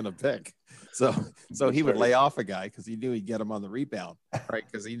I was going to pick. So he would lay off a guy because he knew he'd get him on the rebound, right?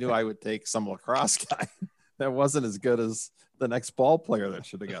 Because he knew I would take some lacrosse guy that wasn't as good as the next ball player that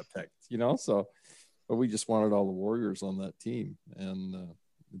should have got picked, So, but we just wanted all the Warriors on that team, and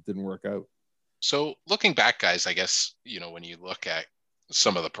it didn't work out. So looking back, guys, I guess, when you look at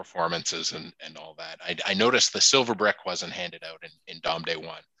some of the performances and all that, I noticed the silver brick wasn't handed out in Dom Day 1.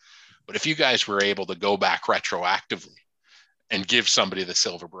 But if you guys were able to go back retroactively and give somebody the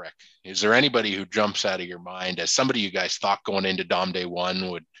silver brick, is there anybody who jumps out of your mind as somebody you guys thought going into Dom Day 1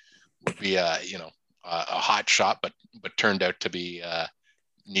 would be a hot shot, but turned out to be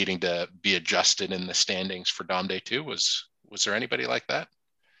needing to be adjusted in the standings for Dom Day 2? Was there anybody like that?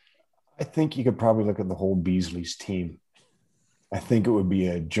 I think you could probably look at the whole Beasley's team. I think it would be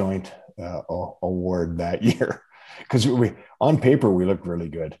a joint award that year because on paper we looked really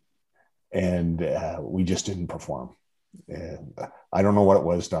good. And we just didn't perform. And I don't know what it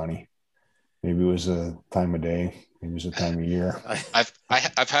was, Donnie. Maybe it was a time of day. Maybe it was a time of year.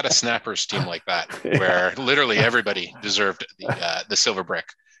 I've had a snappers team like that where literally everybody deserved the silver brick,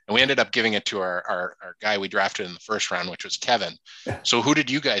 and we ended up giving it to our guy we drafted in the first round, which was Kevin. So who did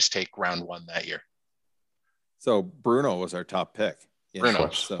you guys take round 1 that year? So Bruno was our top pick. Bruno.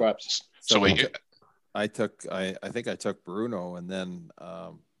 So I think I took Bruno, and then.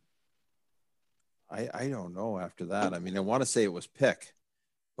 I don't know after that. I mean, I want to say it was Pick,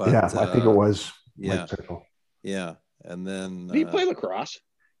 but I think it was. Yeah. Yeah. And then did he play lacrosse?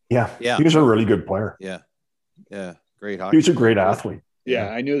 Yeah. He was a really good player. Yeah. Great hockey. He was a great athlete. Yeah.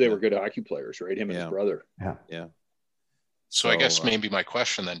 I knew they were good hockey players, right? Him and his brother. Yeah. So I guess maybe my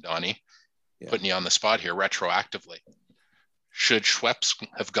question then, Donnie, putting you on the spot here retroactively, should Schweppes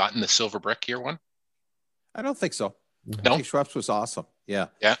have gotten the silver brick year 1? I don't think so. No? I think Schweppes was awesome. Yeah.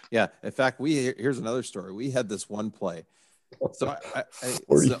 In fact, here's another story. We had this one play. So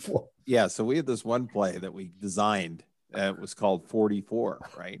so we had this one play that we designed. It was called 44,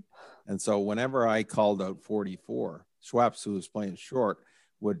 right? And so whenever I called out 44, Schweppes, who was playing short,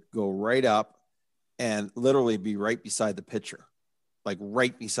 would go right up and literally be right beside the pitcher,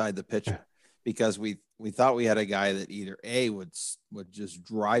 because we thought we had a guy that either A would just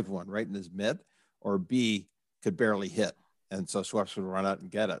drive one right in his mid, or B could barely hit. And so Schweppes would run out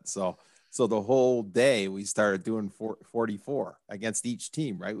and get it. So the whole day we started doing 44 against each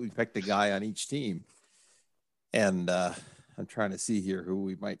team, right? We picked a guy on each team. And I'm trying to see here who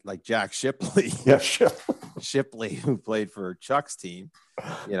we might like. Jack Shipley. Yeah, Shipley, who played for Chuck's team.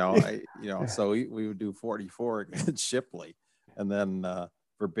 So we would do 44 against Shipley. And then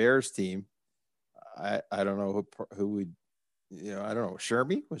for Bears team, I don't know who we, I don't know.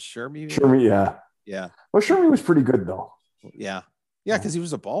 Shermy? Was Shermy? Shermy, yeah. Yeah. Well, Shermy was pretty good though. Yeah. Yeah, because he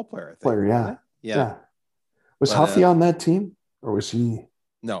was a ball player, I think. Yeah. Was Huffy on that team, or was he?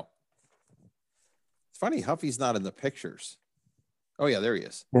 No. It's funny, Huffy's not in the pictures. Oh yeah, there he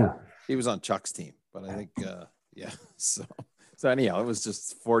is. Yeah. He was on Chuck's team, but I think So anyhow, it was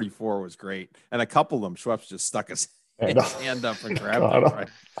just 44 was great. And a couple of them, Schweppes just stuck his hand up and grabbed it, right?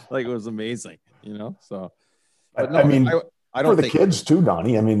 Like it was amazing, So but no, I mean I don't think kids too,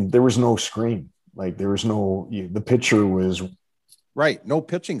 Donnie. I mean, there was no screen. Like there was no the pitcher was right, no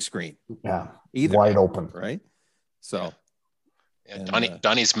pitching screen. Yeah. Either wide open. Right. So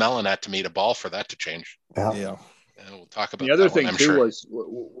Donnie's melon at to meet a ball for that to change. Yeah. And we'll talk about the other that thing one, too sure. was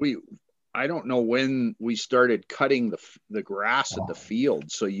I don't know when we started cutting the grass at the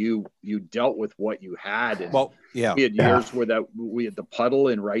field. So you dealt with what you had. And we had years where we had the puddle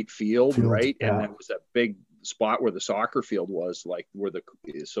in right field. Right. And that was that big spot where the soccer field was,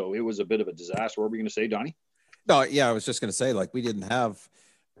 so it was a bit of a disaster. What were we going to say, Donnie? No, yeah, I was just going to say, we didn't have,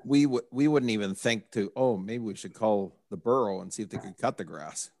 we wouldn't even think maybe we should call the borough and see if they could cut the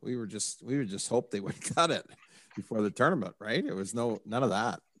grass. We would just hope they would cut it before the tournament, right? It was none of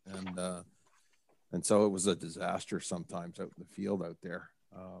that. And so it was a disaster sometimes out in the field out there.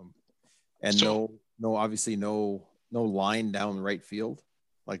 Obviously no line down the right field.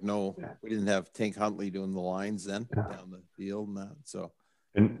 We didn't have Tank Huntley doing the lines then down the field and that. So,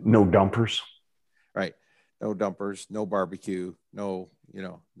 and no dumpers. Right. No dumpers, no barbecue, no,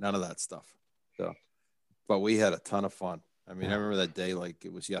 none of that stuff. So, but we had a ton of fun. I mean, I remember that day like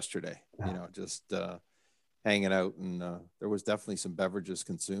it was yesterday, just hanging out, and there was definitely some beverages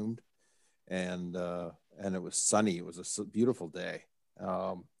consumed, and it was sunny. It was a beautiful day.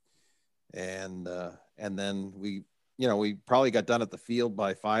 And then we, we probably got done at the field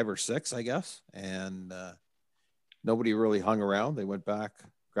by 5 or 6, I guess. And nobody really hung around. They went back,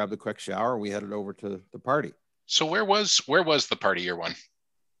 grabbed a quick shower. And we headed over to the party. So where was the party year one?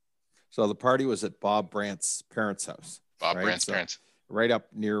 So the party was at Bob Brandt's parents' house. Bob Brandt's parents. Right up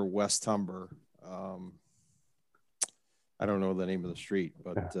near West Humber. I don't know the name of the street,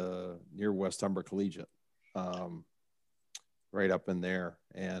 but near West Humber Collegiate. Right up in there.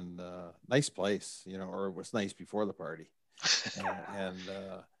 And nice place, or it was nice before the party.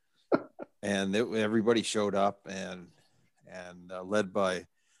 And everybody showed up and led by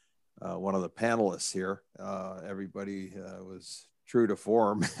one of the panelists here. Everybody was true to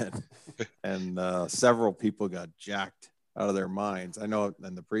form, and several people got jacked out of their minds. I know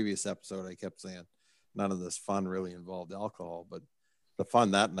in the previous episode I kept saying none of this fun really involved alcohol, but the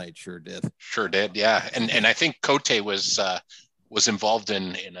fun that night sure did. Sure did, yeah. And I think Cote was involved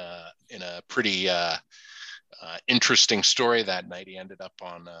in a pretty interesting story that night. He ended up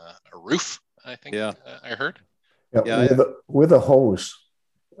on a roof, I think. Yeah, I heard. With a hose.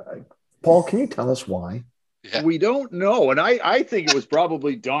 Paul, can you tell us why? Yeah. We don't know. And I think it was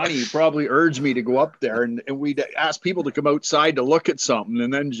probably Donnie who probably urged me to go up there and we'd ask people to come outside to look at something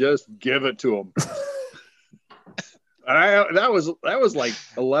and then just give it to them. And that was like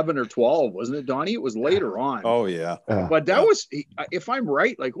 11 or 12, wasn't it, Donnie? It was later on. Oh, yeah. But that was, if I'm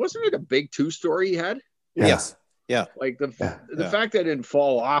right, like, wasn't it a big 2-story he had? Yeah. Yes. Yeah. Like the fact that it didn't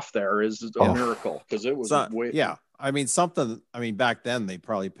fall off there is a miracle because it was yeah. Back then they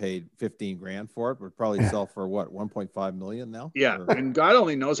probably paid $15,000 for it, would probably sell for what, 1.5 million now? Yeah. And God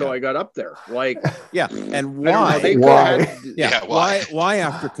only knows how I got up there. Like, yeah. And why? Why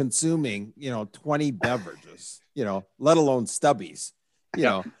after consuming, 20 beverages, let alone stubbies,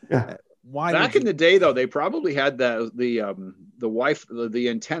 why? Back in the day, though, they probably had the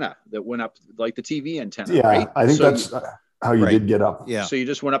antenna that went up, like the TV antenna. Yeah, right? I think that's how you did get up. Yeah. So you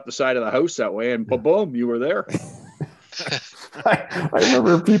just went up the side of the house that way, and boom, you were there. I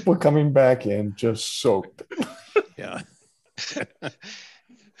remember people coming back in just soaked. Yeah.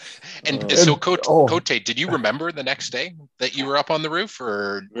 And so, Cote, did you remember the next day that you were up on the roof,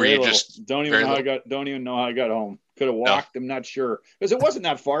 or were you just don't even know how I got home? Could have walked. No. I'm not sure, because it wasn't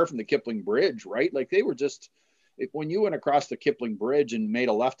that far from the Kipling Bridge, right? Like they were just when you went across the Kipling Bridge and made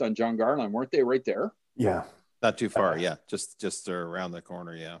a left on John Garland, weren't they right there? Yeah, not too far. Yeah, just around the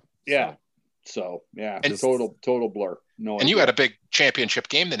corner. Yeah. Yeah. So yeah, and total blur. No. And you had a big championship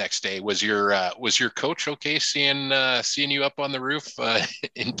game the next day. Was your coach okay seeing you up on the roof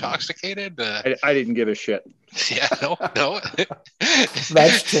intoxicated? I didn't give a shit. Yeah, no.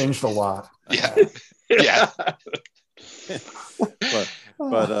 That's changed a lot. Yeah, yeah.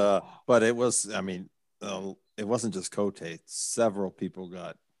 but it was. It wasn't just Cote. Several people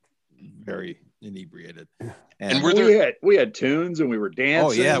got very inebriated, and we had tunes and we were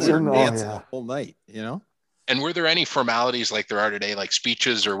dancing. Oh yeah, we were dancing the whole night. And were there any formalities like there are today, like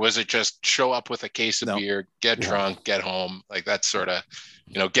speeches, or was it just show up with a case of beer, get drunk, get home, like that sort of,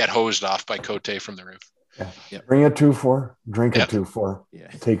 get hosed off by Cote from the roof? Yeah. Yep. Bring a 2-4, drink a 2-4,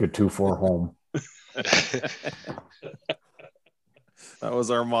 take a 2-4 home. That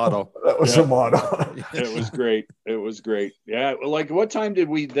was our motto. That was a motto. It was great. It was great. Yeah. Like, what time did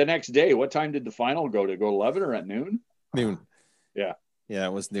the next day? What time did the final go 11 or at noon? Noon. Yeah. Yeah,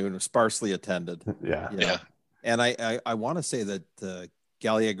 it was noon. It was sparsely attended. Yeah. And I want to say that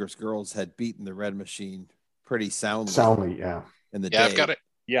Gallagher's girls had beaten the Red Machine pretty soundly. Yeah. In the day. I've got it.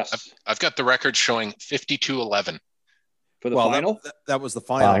 Yes. I've got the record showing 52-11. For the final? That was the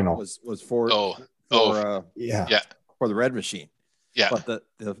final. Was for for the Red Machine. Yeah. But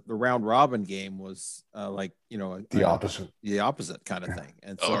the round robin game was the opposite kind of thing.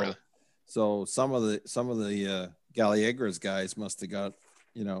 And really? So some of the Gallagher's guys must have got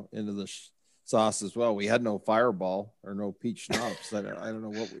into the sauce as well. We had no Fireball or no peach schnapps. I don't know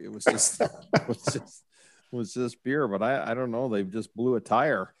what it was. Was just beer, but I don't know. They just blew a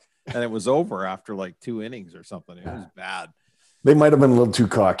tire, and it was over after like 2 innings or something. It was bad. They might have been a little too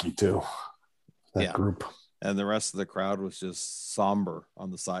cocky too. That group. And the rest of the crowd was just somber on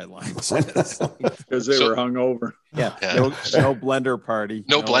the sidelines because they were hungover. Yeah. No blender party.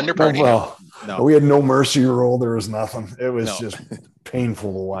 No blender party. No, we had no mercy rule. There was nothing. It was just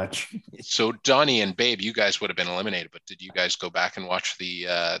painful to watch. So Donnie and Babe, you guys would have been eliminated, but did you guys go back and watch the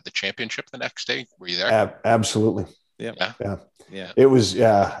championship the next day? Were you there? Absolutely. Yeah. It was,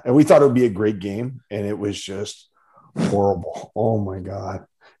 and we thought it would be a great game, and it was just horrible. Oh my God.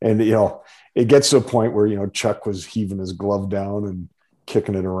 And, it gets to a point where, Chuck was heaving his glove down and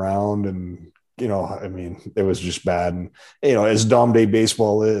kicking it around. And, it was just bad. And, as Dom Day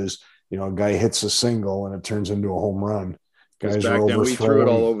baseball is, you know, a guy hits a single and it turns into a home run. Guys back are then we threw it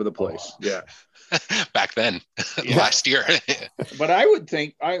all over the place. Yeah. Back then, last year. But I would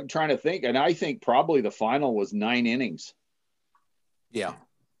think, I'm trying to think, and I think probably the final was 9 innings. Yeah.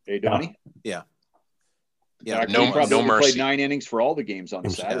 Hey, Donnie? Yeah. Yeah. No mercy. We played mercy. 9 innings for all the games on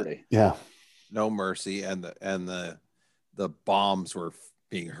Saturday. Yeah. No mercy. And the bombs were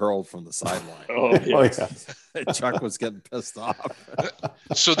being hurled from the sideline. Oh, yeah. Chuck was getting pissed off.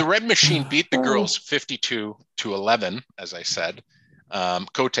 So the Red Machine beat the girls 52-11, as I said.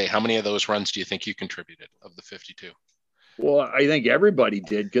 Cote, how many of those runs do you think you contributed of the 52? Well, I think everybody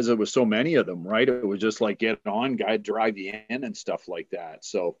did because there was so many of them, right? It was just like get on, guy drive you in and stuff like that.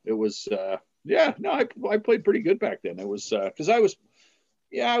 So it was, I played pretty good back then. It was because I was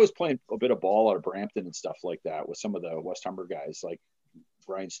playing a bit of ball out of Brampton and stuff like that with some of the West Humber guys like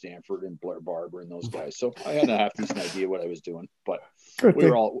Brian Stanford and Blair Barber and those guys. So I had a half decent idea what I was doing, but we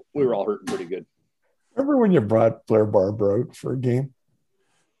were all hurting pretty good. Remember when you brought Blair Barber out for a game?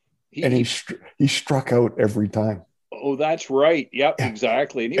 He struck out every time. Oh, that's right. Yep,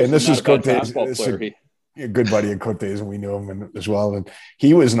 exactly. And this is Cote's basketball player. A good buddy of Cote's, and we knew him as well. And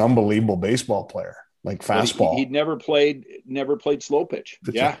he was an unbelievable baseball player, like fastball. He'd never played slow pitch.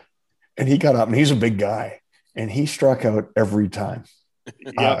 Yeah. And he got up, and he's a big guy, and he struck out every time.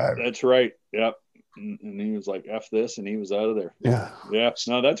 Yeah, that's right. Yep. And he was like, F this, and he was out of there. Yeah. Yeah.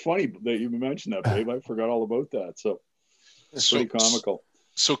 No, that's funny that you mentioned that, babe. I forgot all about that. So it's pretty comical.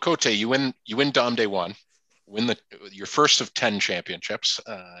 So Cote, you win Dom Day 1, win your first of 10 championships.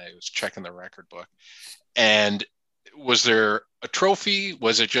 I was checking the record book. And was there a trophy?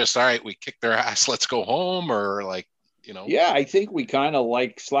 Was it just, all right, we kicked their ass, let's go home? Or like, you know? Yeah, I think we kind of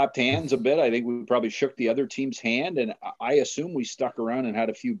like slapped hands a bit. I think we probably shook the other team's hand, and I assume we stuck around and had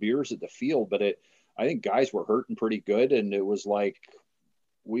a few beers at the field, but I think guys were hurting pretty good. And it was like,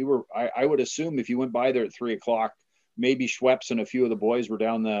 I would assume if you went by there at 3:00, maybe Schweppes and a few of the boys were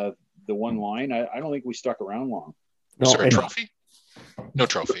down the one line. I don't think we stuck around long. Was there a trophy? No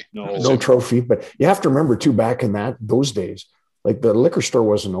trophy. No trophy. But you have to remember too, back in those days, like the liquor store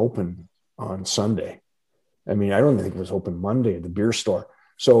wasn't open on Sunday. I mean, I don't think it was open Monday, the beer store.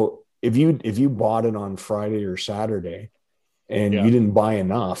 So if you bought it on Friday or Saturday and you didn't buy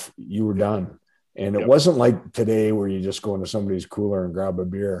enough, you were done. And it wasn't like today where you just go into somebody's cooler and grab a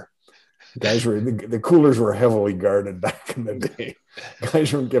beer. The coolers were heavily guarded back in the day.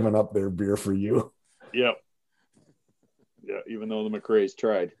 Guys weren't giving up their beer for you. Yep. Yeah, even though the McRae's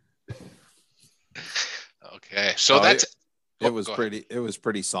tried. Okay, so it was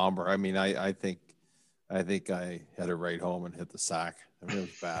pretty somber. I mean, I think I had to write home and hit the sack. I mean, it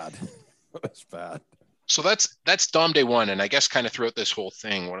was bad. It was bad. So that's Dom Day 1, and I guess kind of throughout this whole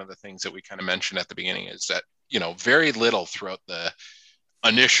thing, one of the things that we kind of mentioned at the beginning is that, you know, very little throughout the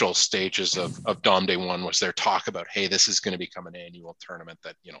initial stages of Dom Day 1 was there talk about, hey, this is going to become an annual tournament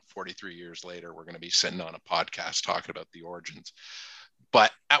that, you know, 43 years later, we're going to be sitting on a podcast talking about the origins. But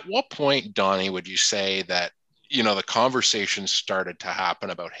at what point, Donnie, would you say that, you know, the conversation started to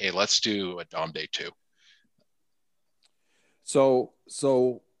happen about, hey, let's do a Dom Day 2? So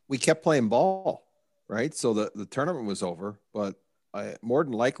we kept playing ball, right? So the tournament was over, but more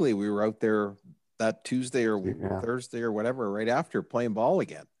than likely we were out there that Tuesday or Thursday or whatever, right after, playing ball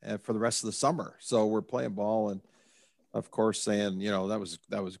again and for the rest of the summer. So we're playing ball, and of course saying, you know, that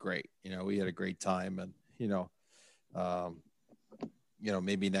was great. You know, we had a great time, and, you know,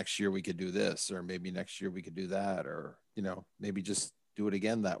 maybe next year we could do this, or maybe next year we could do that, or, you know, maybe just do it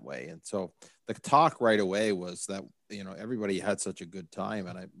again that way. And so the talk right away was that, you know, everybody had such a good time.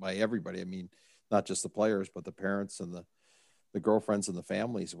 And by everybody, I mean, not just the players, but the parents and the girlfriends and the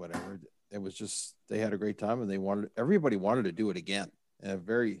families, whatever. It was just, they had a great time, and everybody wanted to do it again,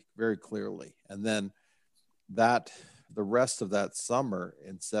 very, very clearly. And then the rest of that summer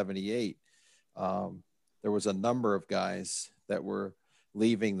in 78, there was a number of guys that were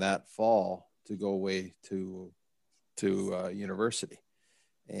leaving that fall to go away to university.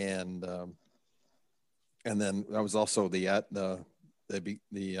 And then that was also the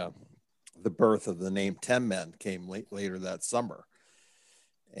birth of the name 10 Men came later that summer.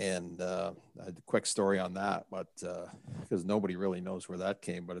 And I had a quick story on that, but because nobody really knows where that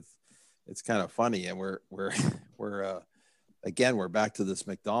came, but it's kind of funny. And we're again, we're back to this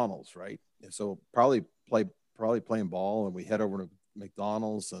McDonald's, right? So probably playing ball, and we head over to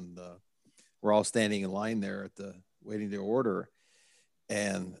McDonald's, and we're all standing in line there waiting to order.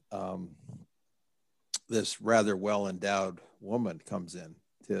 And this rather well-endowed woman comes in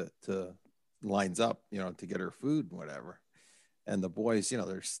to lines up, you know, to get her food and whatever. And the boys, you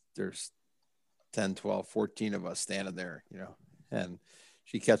know, there's 10, 12, 14 of us standing there, you know, and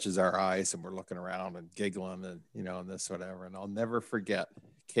she catches our eyes and we're looking around and giggling and, you know, and this, whatever. And I'll never forget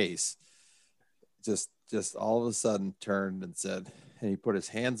Case just all of a sudden turned and said, and he put his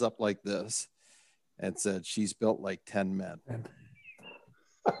hands up like this and said, she's built like 10 men.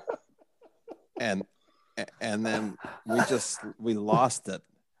 And then we lost it,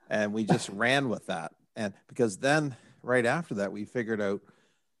 and we just ran with that. And because then right after that, we figured out,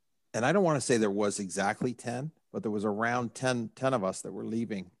 and I don't want to say there was exactly 10, but there was around 10 of us that were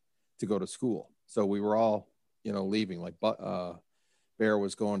leaving to go to school. So we were all, you know, leaving. Like Bear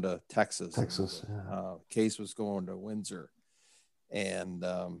was going to Texas. And, Case was going to Windsor, and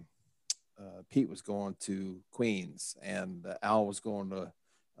Pete was going to Queens, and Al was going to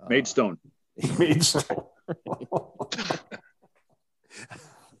Maidstone. Maidstone.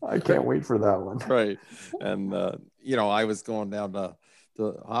 I can't wait for that one. Right. And, you know, I was going down to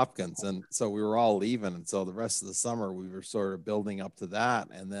Hopkins. And so we were all leaving. And so the rest of the summer, we were sort of building up to that.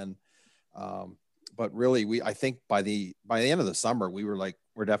 And then, but really, I think by the end of the summer, we were like,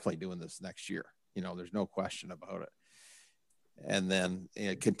 we're definitely doing this next year. You know, there's no question about it. And then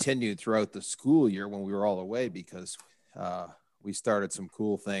it continued throughout the school year when we were all away, because we started some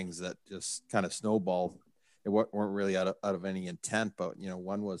cool things that just kind of snowballed. It weren't really out of any intent, but, you know,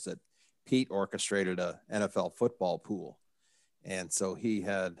 one was that Pete orchestrated a NFL football pool. And so he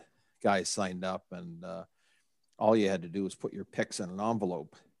had guys signed up, and all you had to do was put your picks in an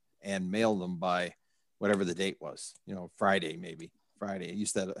envelope and mail them by whatever the date was, you know, Friday, maybe Friday. It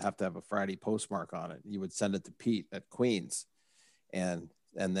used to have a Friday postmark on it. You would send it to Pete at Queens, and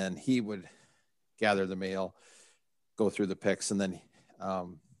then he would gather the mail, go through the picks, and then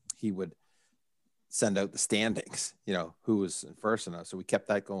he would send out the standings, you know, who was in first and us. So we kept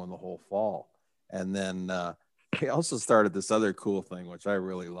that going the whole fall. And then we also started this other cool thing, which I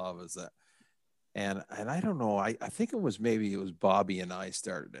really love, is that, and I don't know, I think it was Bobby and I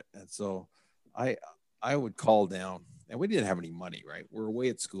started it. And so I would call down, and we didn't have any money, right? We're away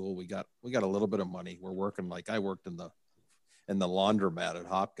at school. We got a little bit of money. We're working, like I worked in the laundromat at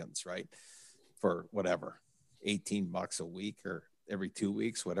Hopkins, right? For whatever, $18 a week or every 2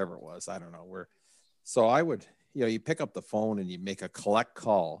 weeks, whatever it was. I don't know. So I would, you know, you pick up the phone and you make a collect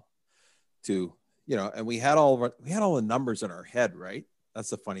call to, you know, and we had all the numbers in our head, right? That's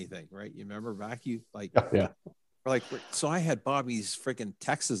the funny thing, right? You remember back, yeah. So I had Bobby's freaking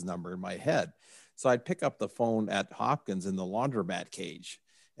Texas number in my head. So I'd pick up the phone at Hopkins in the laundromat cage,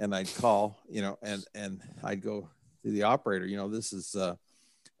 and I'd call, you know, and I'd go to the operator, you know, this is, you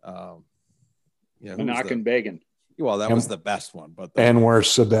know, Menachem Begin. Well, that was the best one, but Anwar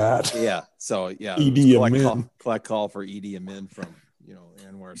Sadat. Yeah. So yeah, Idi Amin. Collect call for Idi Amin from, you know,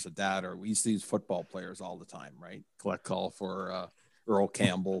 Anwar Sadat, or we used to use football players all the time, right? Collect call for Earl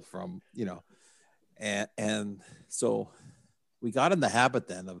Campbell from, you know, and so we got in the habit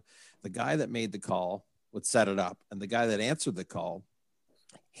then of the guy that made the call would set it up, and the guy that answered the call,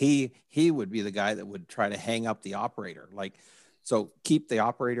 he would be the guy that would try to hang up the operator, like, so keep the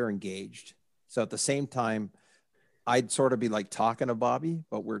operator engaged. So at the same time, I'd sort of be like talking to Bobby,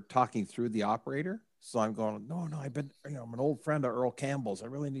 but we're talking through the operator. So I'm going, no, I'm an old friend of Earl Campbell's. I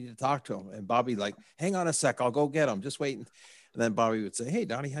really need to talk to him. And Bobby like, hang on a sec, I'll go get him. Just waiting. And then Bobby would say, hey,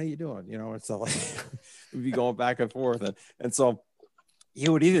 Donnie, how you doing? You know, and so like, we'd be going back and forth. And so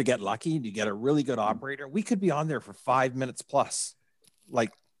you would either get lucky and you get a really good operator. We could be on there for 5 minutes plus,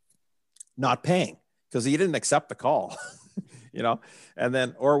 like not paying because he didn't accept the call. You know, and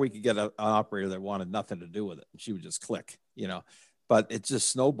then, or we could get an operator that wanted nothing to do with it, and she would just click, you know, but it just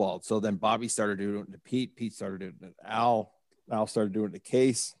snowballed. So then Bobby started doing it to Pete started doing it to Al started doing it to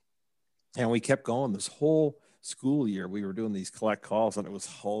Case, and we kept going this whole school year. We were doing these collect calls, and it was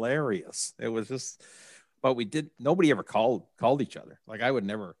hilarious. It was just, but nobody ever called each other. Like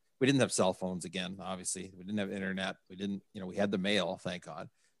we didn't have cell phones again, obviously. We didn't have internet. We didn't, you know, we had the mail, thank God,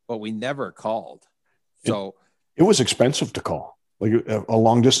 but we never called. So it was expensive to call. Like a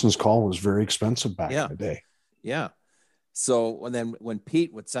long distance call was very expensive back in the day. Yeah. So when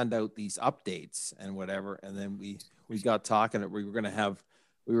Pete would send out these updates and whatever, and then we got talking that we were going to have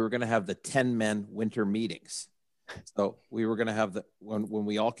the 10 men winter meetings. So we were going to have when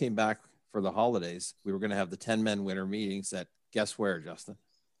we all came back for the holidays, we were going to have the 10 men winter meetings at, guess where, Justin?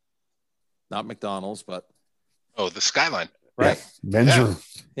 Not McDonald's, but the Skyline. Right. Men's room.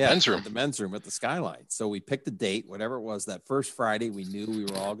 Yeah. Men's room. The men's room at the Skyline. So we picked a date, whatever it was, that first Friday, we knew we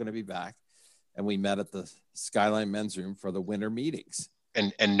were all going to be back, and we met at the Skyline men's room for the winter meetings.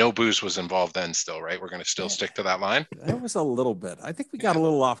 And no booze was involved then still, right? We're going to still stick to that line. That was a little bit. I think we got a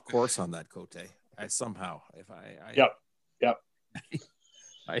little off course on that, Cote. Yep.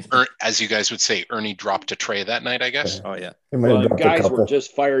 As you guys would say, Ernie dropped a tray that night, I guess. Oh yeah. Well, guys were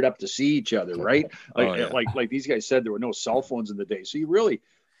just fired up to see each other, right? Like these guys said, there were no cell phones in the day, so you really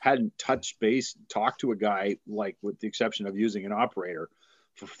hadn't touched base, talked to a guy, like with the exception of using an operator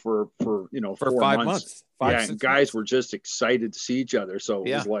for 4 months. And guys were just excited to see each other. So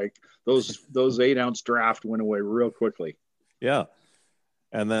it was like those 8-ounce draft went away real quickly. Yeah.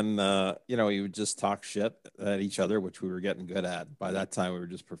 And then, you would just talk shit at each other, which we were getting good at. By that time, we were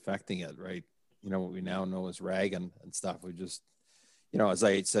just perfecting it, right? What we now know as ragging and stuff. We just, as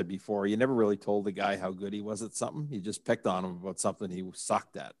I said before, you never really told the guy how good he was at something. You just picked on him about something he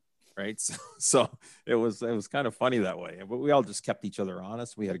sucked at, right? So it was kind of funny that way. But we all just kept each other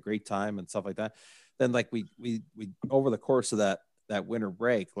honest. We had a great time and stuff like that. Then, like we over the course of that winter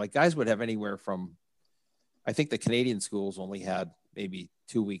break, like guys would have anywhere from, I think the Canadian schools only had maybe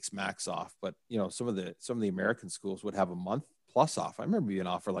 2 weeks max off, but some of the American schools would have a month plus off. I remember being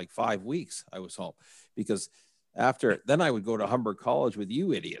off for like 5 weeks. I was home because then I would go to Humber College with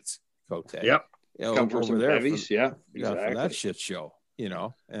you idiots, Cote. Yep. Come for some bevies. Yeah, exactly. For that shit show,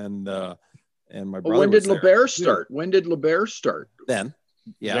 and my brother. When did LeBert start? When did LeBert start? Then.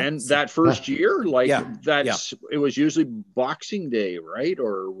 Yeah. Then that first year, it was usually Boxing Day, right?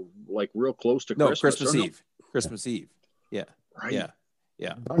 Or like real close to Christmas Eve. Christmas Eve. Yeah. Right. Yeah.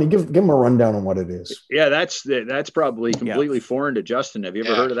 Yeah. Donnie, give him a rundown on what it is. Yeah, that's probably completely foreign to Justin. Have you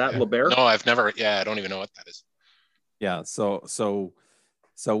ever heard of that, LeBert? No, I've never. Yeah, I don't even know what that is. Yeah. So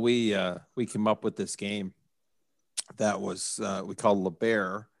we came up with this game that was we called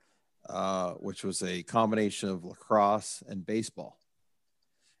LeBert, which was a combination of lacrosse and baseball.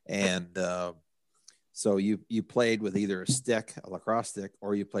 And so you played with either a lacrosse stick,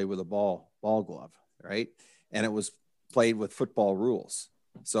 or you played with a ball glove, right? And it was played with football rules.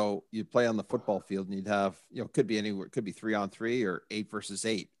 So you'd play on the football field, and you'd have, could be anywhere, it could be 3-on-3 or 8 versus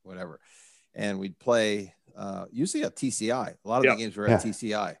 8, whatever. And we'd play usually at TCI. A lot of the games were at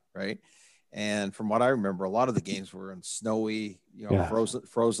TCI, right? And from what I remember, a lot of the games were in snowy,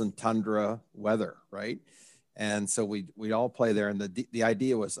 frozen tundra weather, right? And so we'd all play there. And the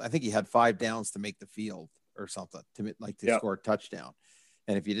idea was, I think you had 5 downs to make the field or something to score a touchdown.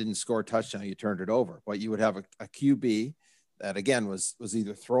 And if you didn't score a touchdown, you turned it over. But you would have a QB that, again, was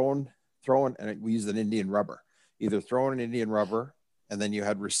either throwing, and we used an Indian rubber, either throwing an Indian rubber, and then you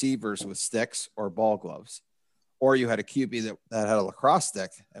had receivers with sticks or ball gloves, or you had a QB that had a lacrosse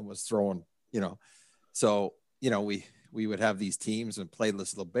stick and was throwing, So, we would have these teams and play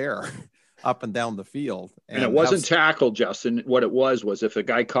this LeBert up and down the field. And it wasn't tackle, Justin. What it was if a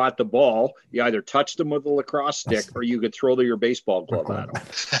guy caught the ball, you either touched him with a lacrosse stick or you could throw your baseball glove at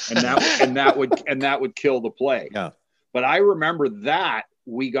him. and that would kill the play. Yeah. But I remember that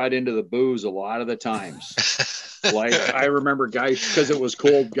we got into the booze a lot of the times. Like I remember guys, because it was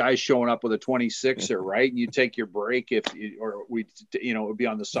cold, guys showing up with a 26er, right? And you take your break it would be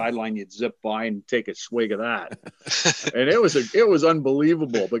on the sideline, you'd zip by and take a swig of that. And it was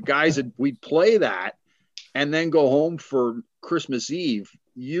unbelievable. But guys, we'd play that and then go home for Christmas Eve,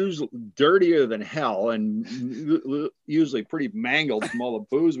 usually dirtier than hell and usually pretty mangled from all the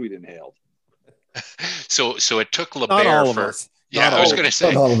booze we'd inhaled. So it took LeBert for. Yeah, I was going to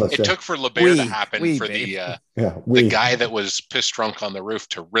say it took for LeBert to happen for the guy that was pissed drunk on the roof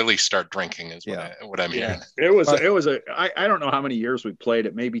to really start drinking is what I'm hearing. It was I don't know how many years we played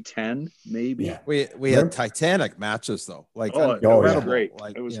it, maybe 10, maybe. Yeah. We had Titanic matches though. Like it was great.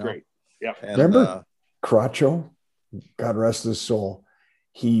 Like, it was great. Yeah. Remember Caracho, God rest his soul.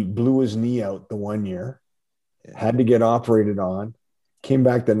 He blew his knee out the one year, had to get operated on, came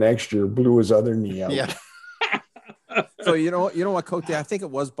back the next year, blew his other knee out. Yeah. So you know what, Cote? I think it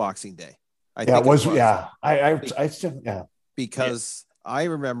was Boxing Day. I still because I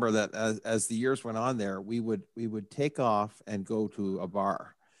remember that as the years went on there, we would take off and go to a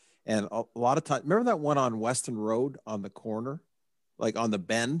bar, and a lot of times, remember that one on Weston Road on the corner, like on the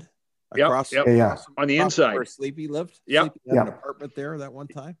bend across, on the inside where Sleepy lived. Yep. Sleepy had an apartment there that one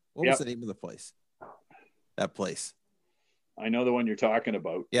time. What was the name of the place? That place. I know the one you're talking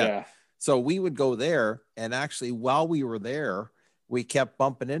about. Yeah. So we would go there, and actually while we were there, we kept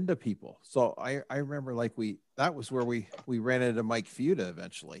bumping into people. So I remember that was where we ran into Mike Feuda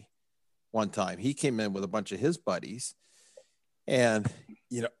eventually one time. He came in with a bunch of his buddies, and,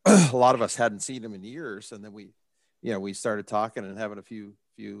 a lot of us hadn't seen him in years. And then we started talking and having a few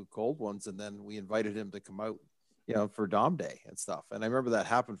cold ones. And then we invited him to come out, for Dom Day and stuff. And I remember that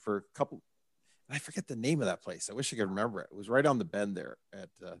happened for a couple, I forget the name of that place. I wish I could remember it. It was right on the bend there at,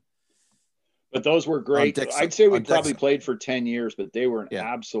 but those were great. I'd say we probably played for 10 years, but they were an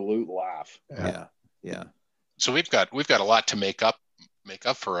absolute laugh. Yeah. So we've got a lot to make up make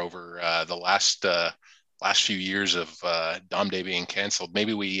up for over the last few years of Dom Day being canceled.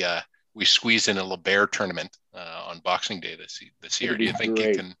 Maybe we squeeze in a LeBaire tournament on Boxing Day this year. Do you think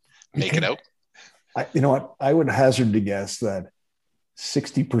you can make it out? You know what? I would hazard to guess that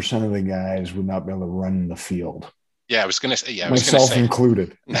 60% of the guys would not be able to run the field. Yeah, I was going to say, myself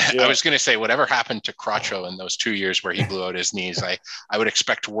included. I was going to say, whatever happened to Crotcho in those 2 years where he blew out his knees, I would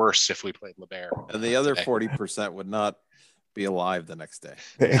expect worse if we played LeBaire. And the other 40% would not be alive the next day.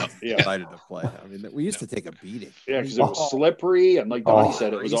 Decided to play. I mean, we used to take a beating. Yeah, because it was slippery, and like Donnie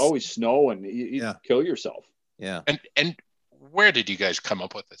said, it was always snow, and you'd kill yourself. Yeah. And where did you guys come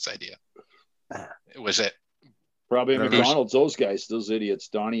up with this idea? Was it probably McDonald's? Those guys, those idiots,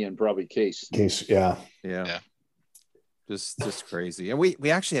 Donnie and probably Case. Yeah. Just crazy. And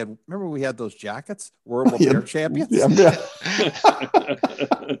we actually had, remember we had those jackets, World LeBaire champions.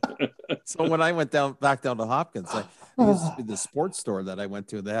 So when I went back down to Hopkins, I used to be the sports store that I went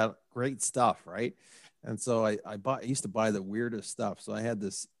to. They had great stuff, right? And so I used to buy the weirdest stuff. So I had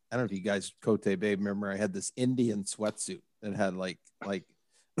this, I don't know if you guys, Cote Babe, remember I had this Indian sweatsuit that had like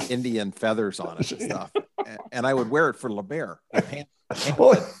Indian feathers on it and stuff. And I would wear it for LeBaire.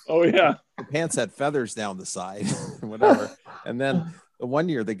 The pants had feathers down the side, whatever. And then the one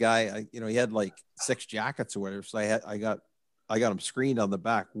year, the guy, he had like 6 jackets or whatever. So I got him screened on the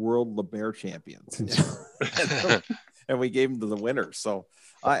back, World LeBaire champions. And we gave them to the winners. So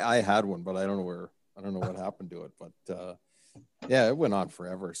I had one, but I don't know what happened to it. But it went on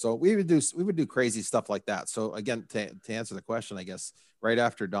forever. So we would do crazy stuff like that. So again, to answer the question, I guess right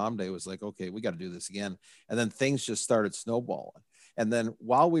after Dom Day was like, okay, we got to do this again. And then things just started snowballing. And then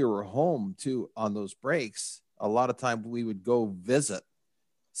while we were home too, on those breaks, a lot of time we would go visit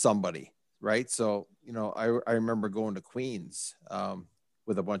somebody. Right. So, I remember going to Queens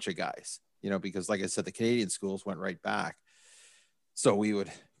with a bunch of guys, because like I said, the Canadian schools went right back. So we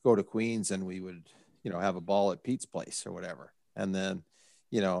would go to Queens and we would, have a ball at Pete's place or whatever. And then,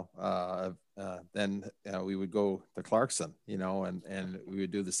 we would go to Clarkson, and we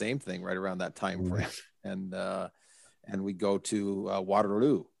would do the same thing right around that time frame. And we go to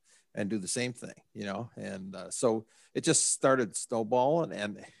Waterloo and do the same thing, and so it just started snowballing.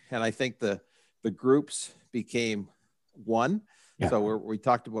 And I think the groups became one. Yeah. So we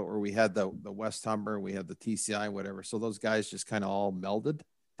talked about where we had the West Humber, we had the TCI, whatever. So those guys just kind of all melded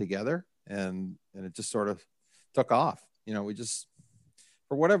together, and it just sort of took off. We just,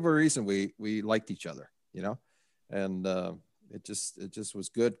 for whatever reason, we liked each other, and it just was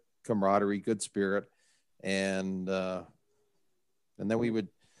good camaraderie, good spirit. And then we would,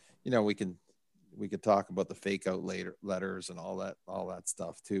 we could talk about the fake out letters and all that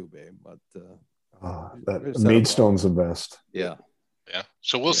stuff too, babe. But that Maidstone's the best. Yeah.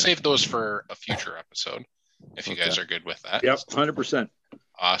 So we'll save those for a future episode if you guys are good with that. Yep, 100%.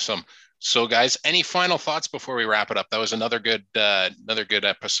 Awesome. So guys, any final thoughts before we wrap it up? That was another good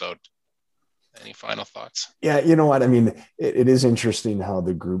episode. Any final thoughts? Yeah, you know what? I mean, it is interesting how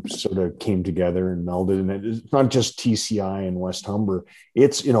the groups sort of came together and melded. And it's not just TCI and West Humber.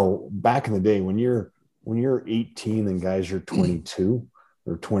 It's, back in the day when you're 18 and guys are 22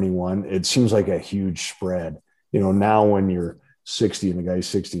 or 21, it seems like a huge spread. Now when you're 60 and the guy's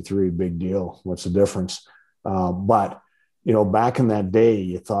 63, big deal. What's the difference? But back in that day,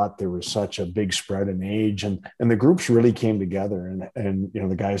 you thought there was such a big spread in age, and the groups really came together, and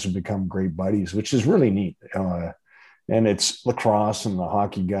the guys have become great buddies, which is really neat. And it's lacrosse and the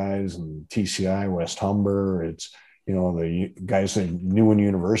hockey guys and TCI, West Humber. It's, the guys at New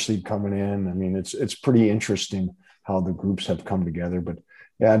University coming in. I mean, it's pretty interesting how the groups have come together. But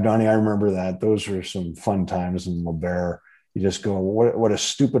yeah, Donnie, I remember that. Those were some fun times in LeBaire. You just go, what a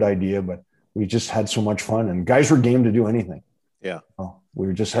stupid idea, but we just had so much fun, and guys were game to do anything. Yeah.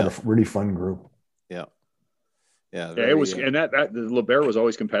 We just had a really fun group. Yeah. Yeah. It was, and that the LeBaire was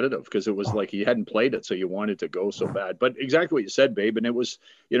always competitive because it was like you hadn't played it, so you wanted to go so bad. But exactly what you said, babe. And it was,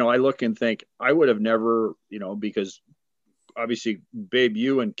 I look and think I would have never, because obviously, babe,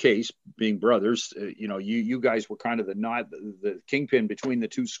 you and Case being brothers, you guys were kind of the kingpin between the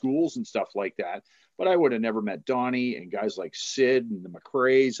two schools and stuff like that. But I would have never met Donnie and guys like Sid and the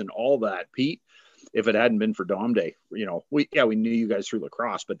McRaes and all that, Pete, if it hadn't been for Dom Day. We knew you guys through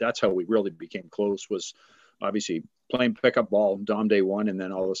lacrosse, but that's how we really became close, was obviously playing pickup ball, Dom Day 1, and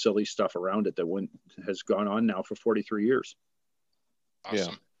then all the silly stuff around it that has gone on now for 43 years.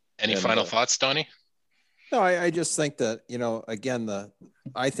 Awesome. Yeah. Any final thoughts, Donnie? No, I just think that, again,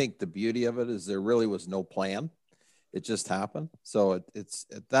 I think the beauty of it is there really was no plan. It just happened. So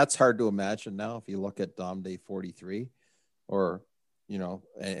that's hard to imagine now. If you look at Dom Day 43 or,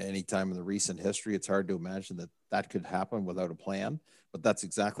 any time in the recent history, it's hard to imagine that could happen without a plan, but that's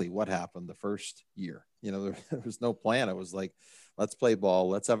exactly what happened the first year. You know, there was no plan. It was like, let's play ball.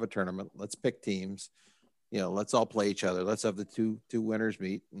 Let's have a tournament. Let's pick teams. You know, let's all play each other. Let's have the two winners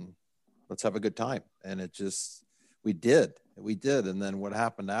meet and let's have a good time. And it just, we did. And then what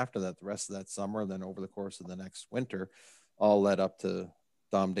happened after that, the rest of that summer, and then over the course of the next winter, all led up to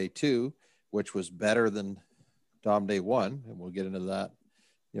Dom Day 2, which was better than Dom Day 1. And we'll get into that,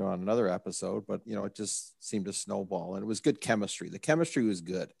 you know, on another episode, but, you know, it just seemed to snowball, and it was good chemistry. The chemistry was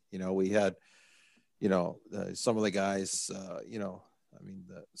good. You know, we had, you know, some of the guys, you know, I mean,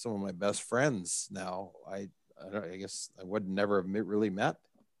 some of my best friends now, I guess I would never have really met,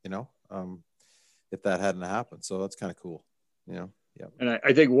 you know, if that hadn't happened. So that's kind of cool, you know? Yeah. And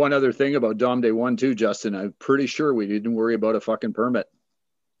I think one other thing about Dom Day 1 too, Justin, I'm pretty sure we didn't worry about a fucking permit.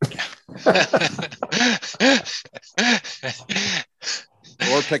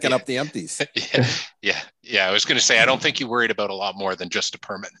 Or picking up the empties. Yeah. I was going to say, I don't think you worried about a lot more than just a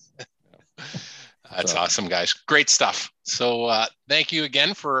permit. That's awesome, guys. Great stuff. So thank you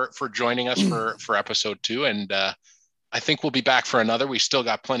again for joining us for episode 2. And I think we'll be back for another. We still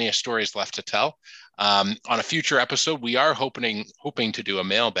got plenty of stories left to tell. On a future episode, we are hoping to do a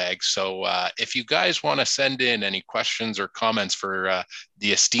mailbag. So if you guys want to send in any questions or comments for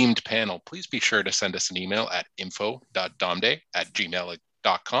the esteemed panel, please be sure to send us an email at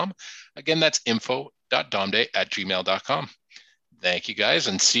info.domday@gmail.com. Again, that's info.domday@gmail.com. Thank you, guys,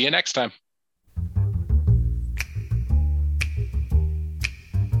 and see you next time.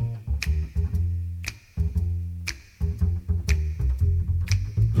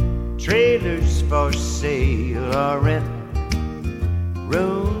 Trailers for sale or rent,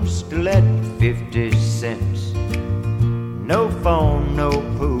 rooms to let 50 cents. No phone, no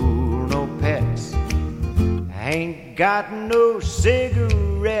pool, no pets. I ain't got no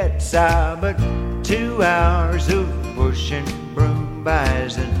cigarettes, but 2 hours of pushing broom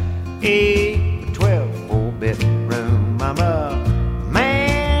buys an 8 or 12 4-bedroom. I'm a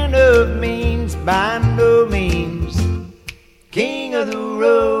man of means, by no means king of the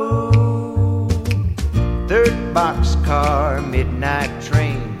road. 3rd boxcar, midnight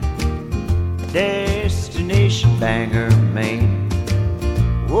train, destination Bangor, Maine.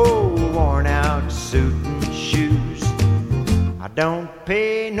 Whoa, worn out suit and shoes. I don't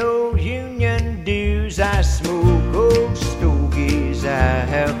pay no union dues. I smoke old stogies I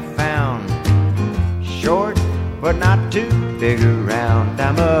have found, short but not too big around.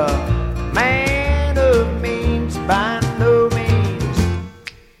 I'm a man of means, by no means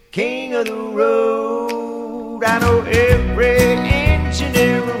king of the road. I know every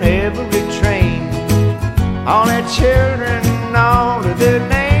engineer on every train, all their children, all of their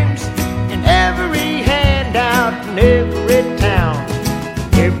names, and every handout in every town.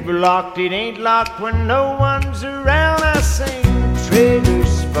 Every locked, it ain't locked when no one's around. I sing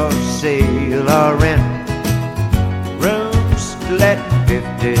trailers for sale or rent, rooms to let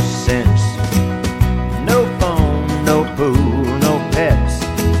 50 cents. No phone, no pool, no pets.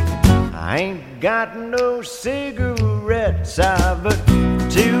 I ain't got no cigarettes, but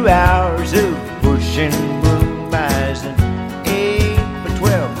 2 hours of pushing broom buys an 8 or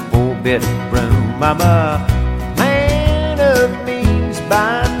 12 4-bedroom. I'm a man of means,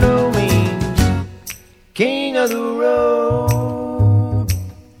 by no means king of the road.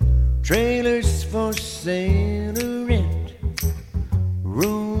 Trailers for sale or rent,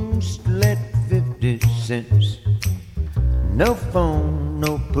 rooms to let 50 cents. No phone,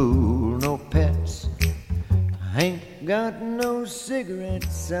 no pool, no pets. I ain't got no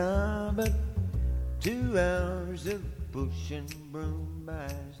cigarettes, but 2 hours of pushing broom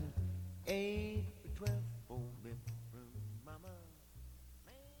buys an 8 or 12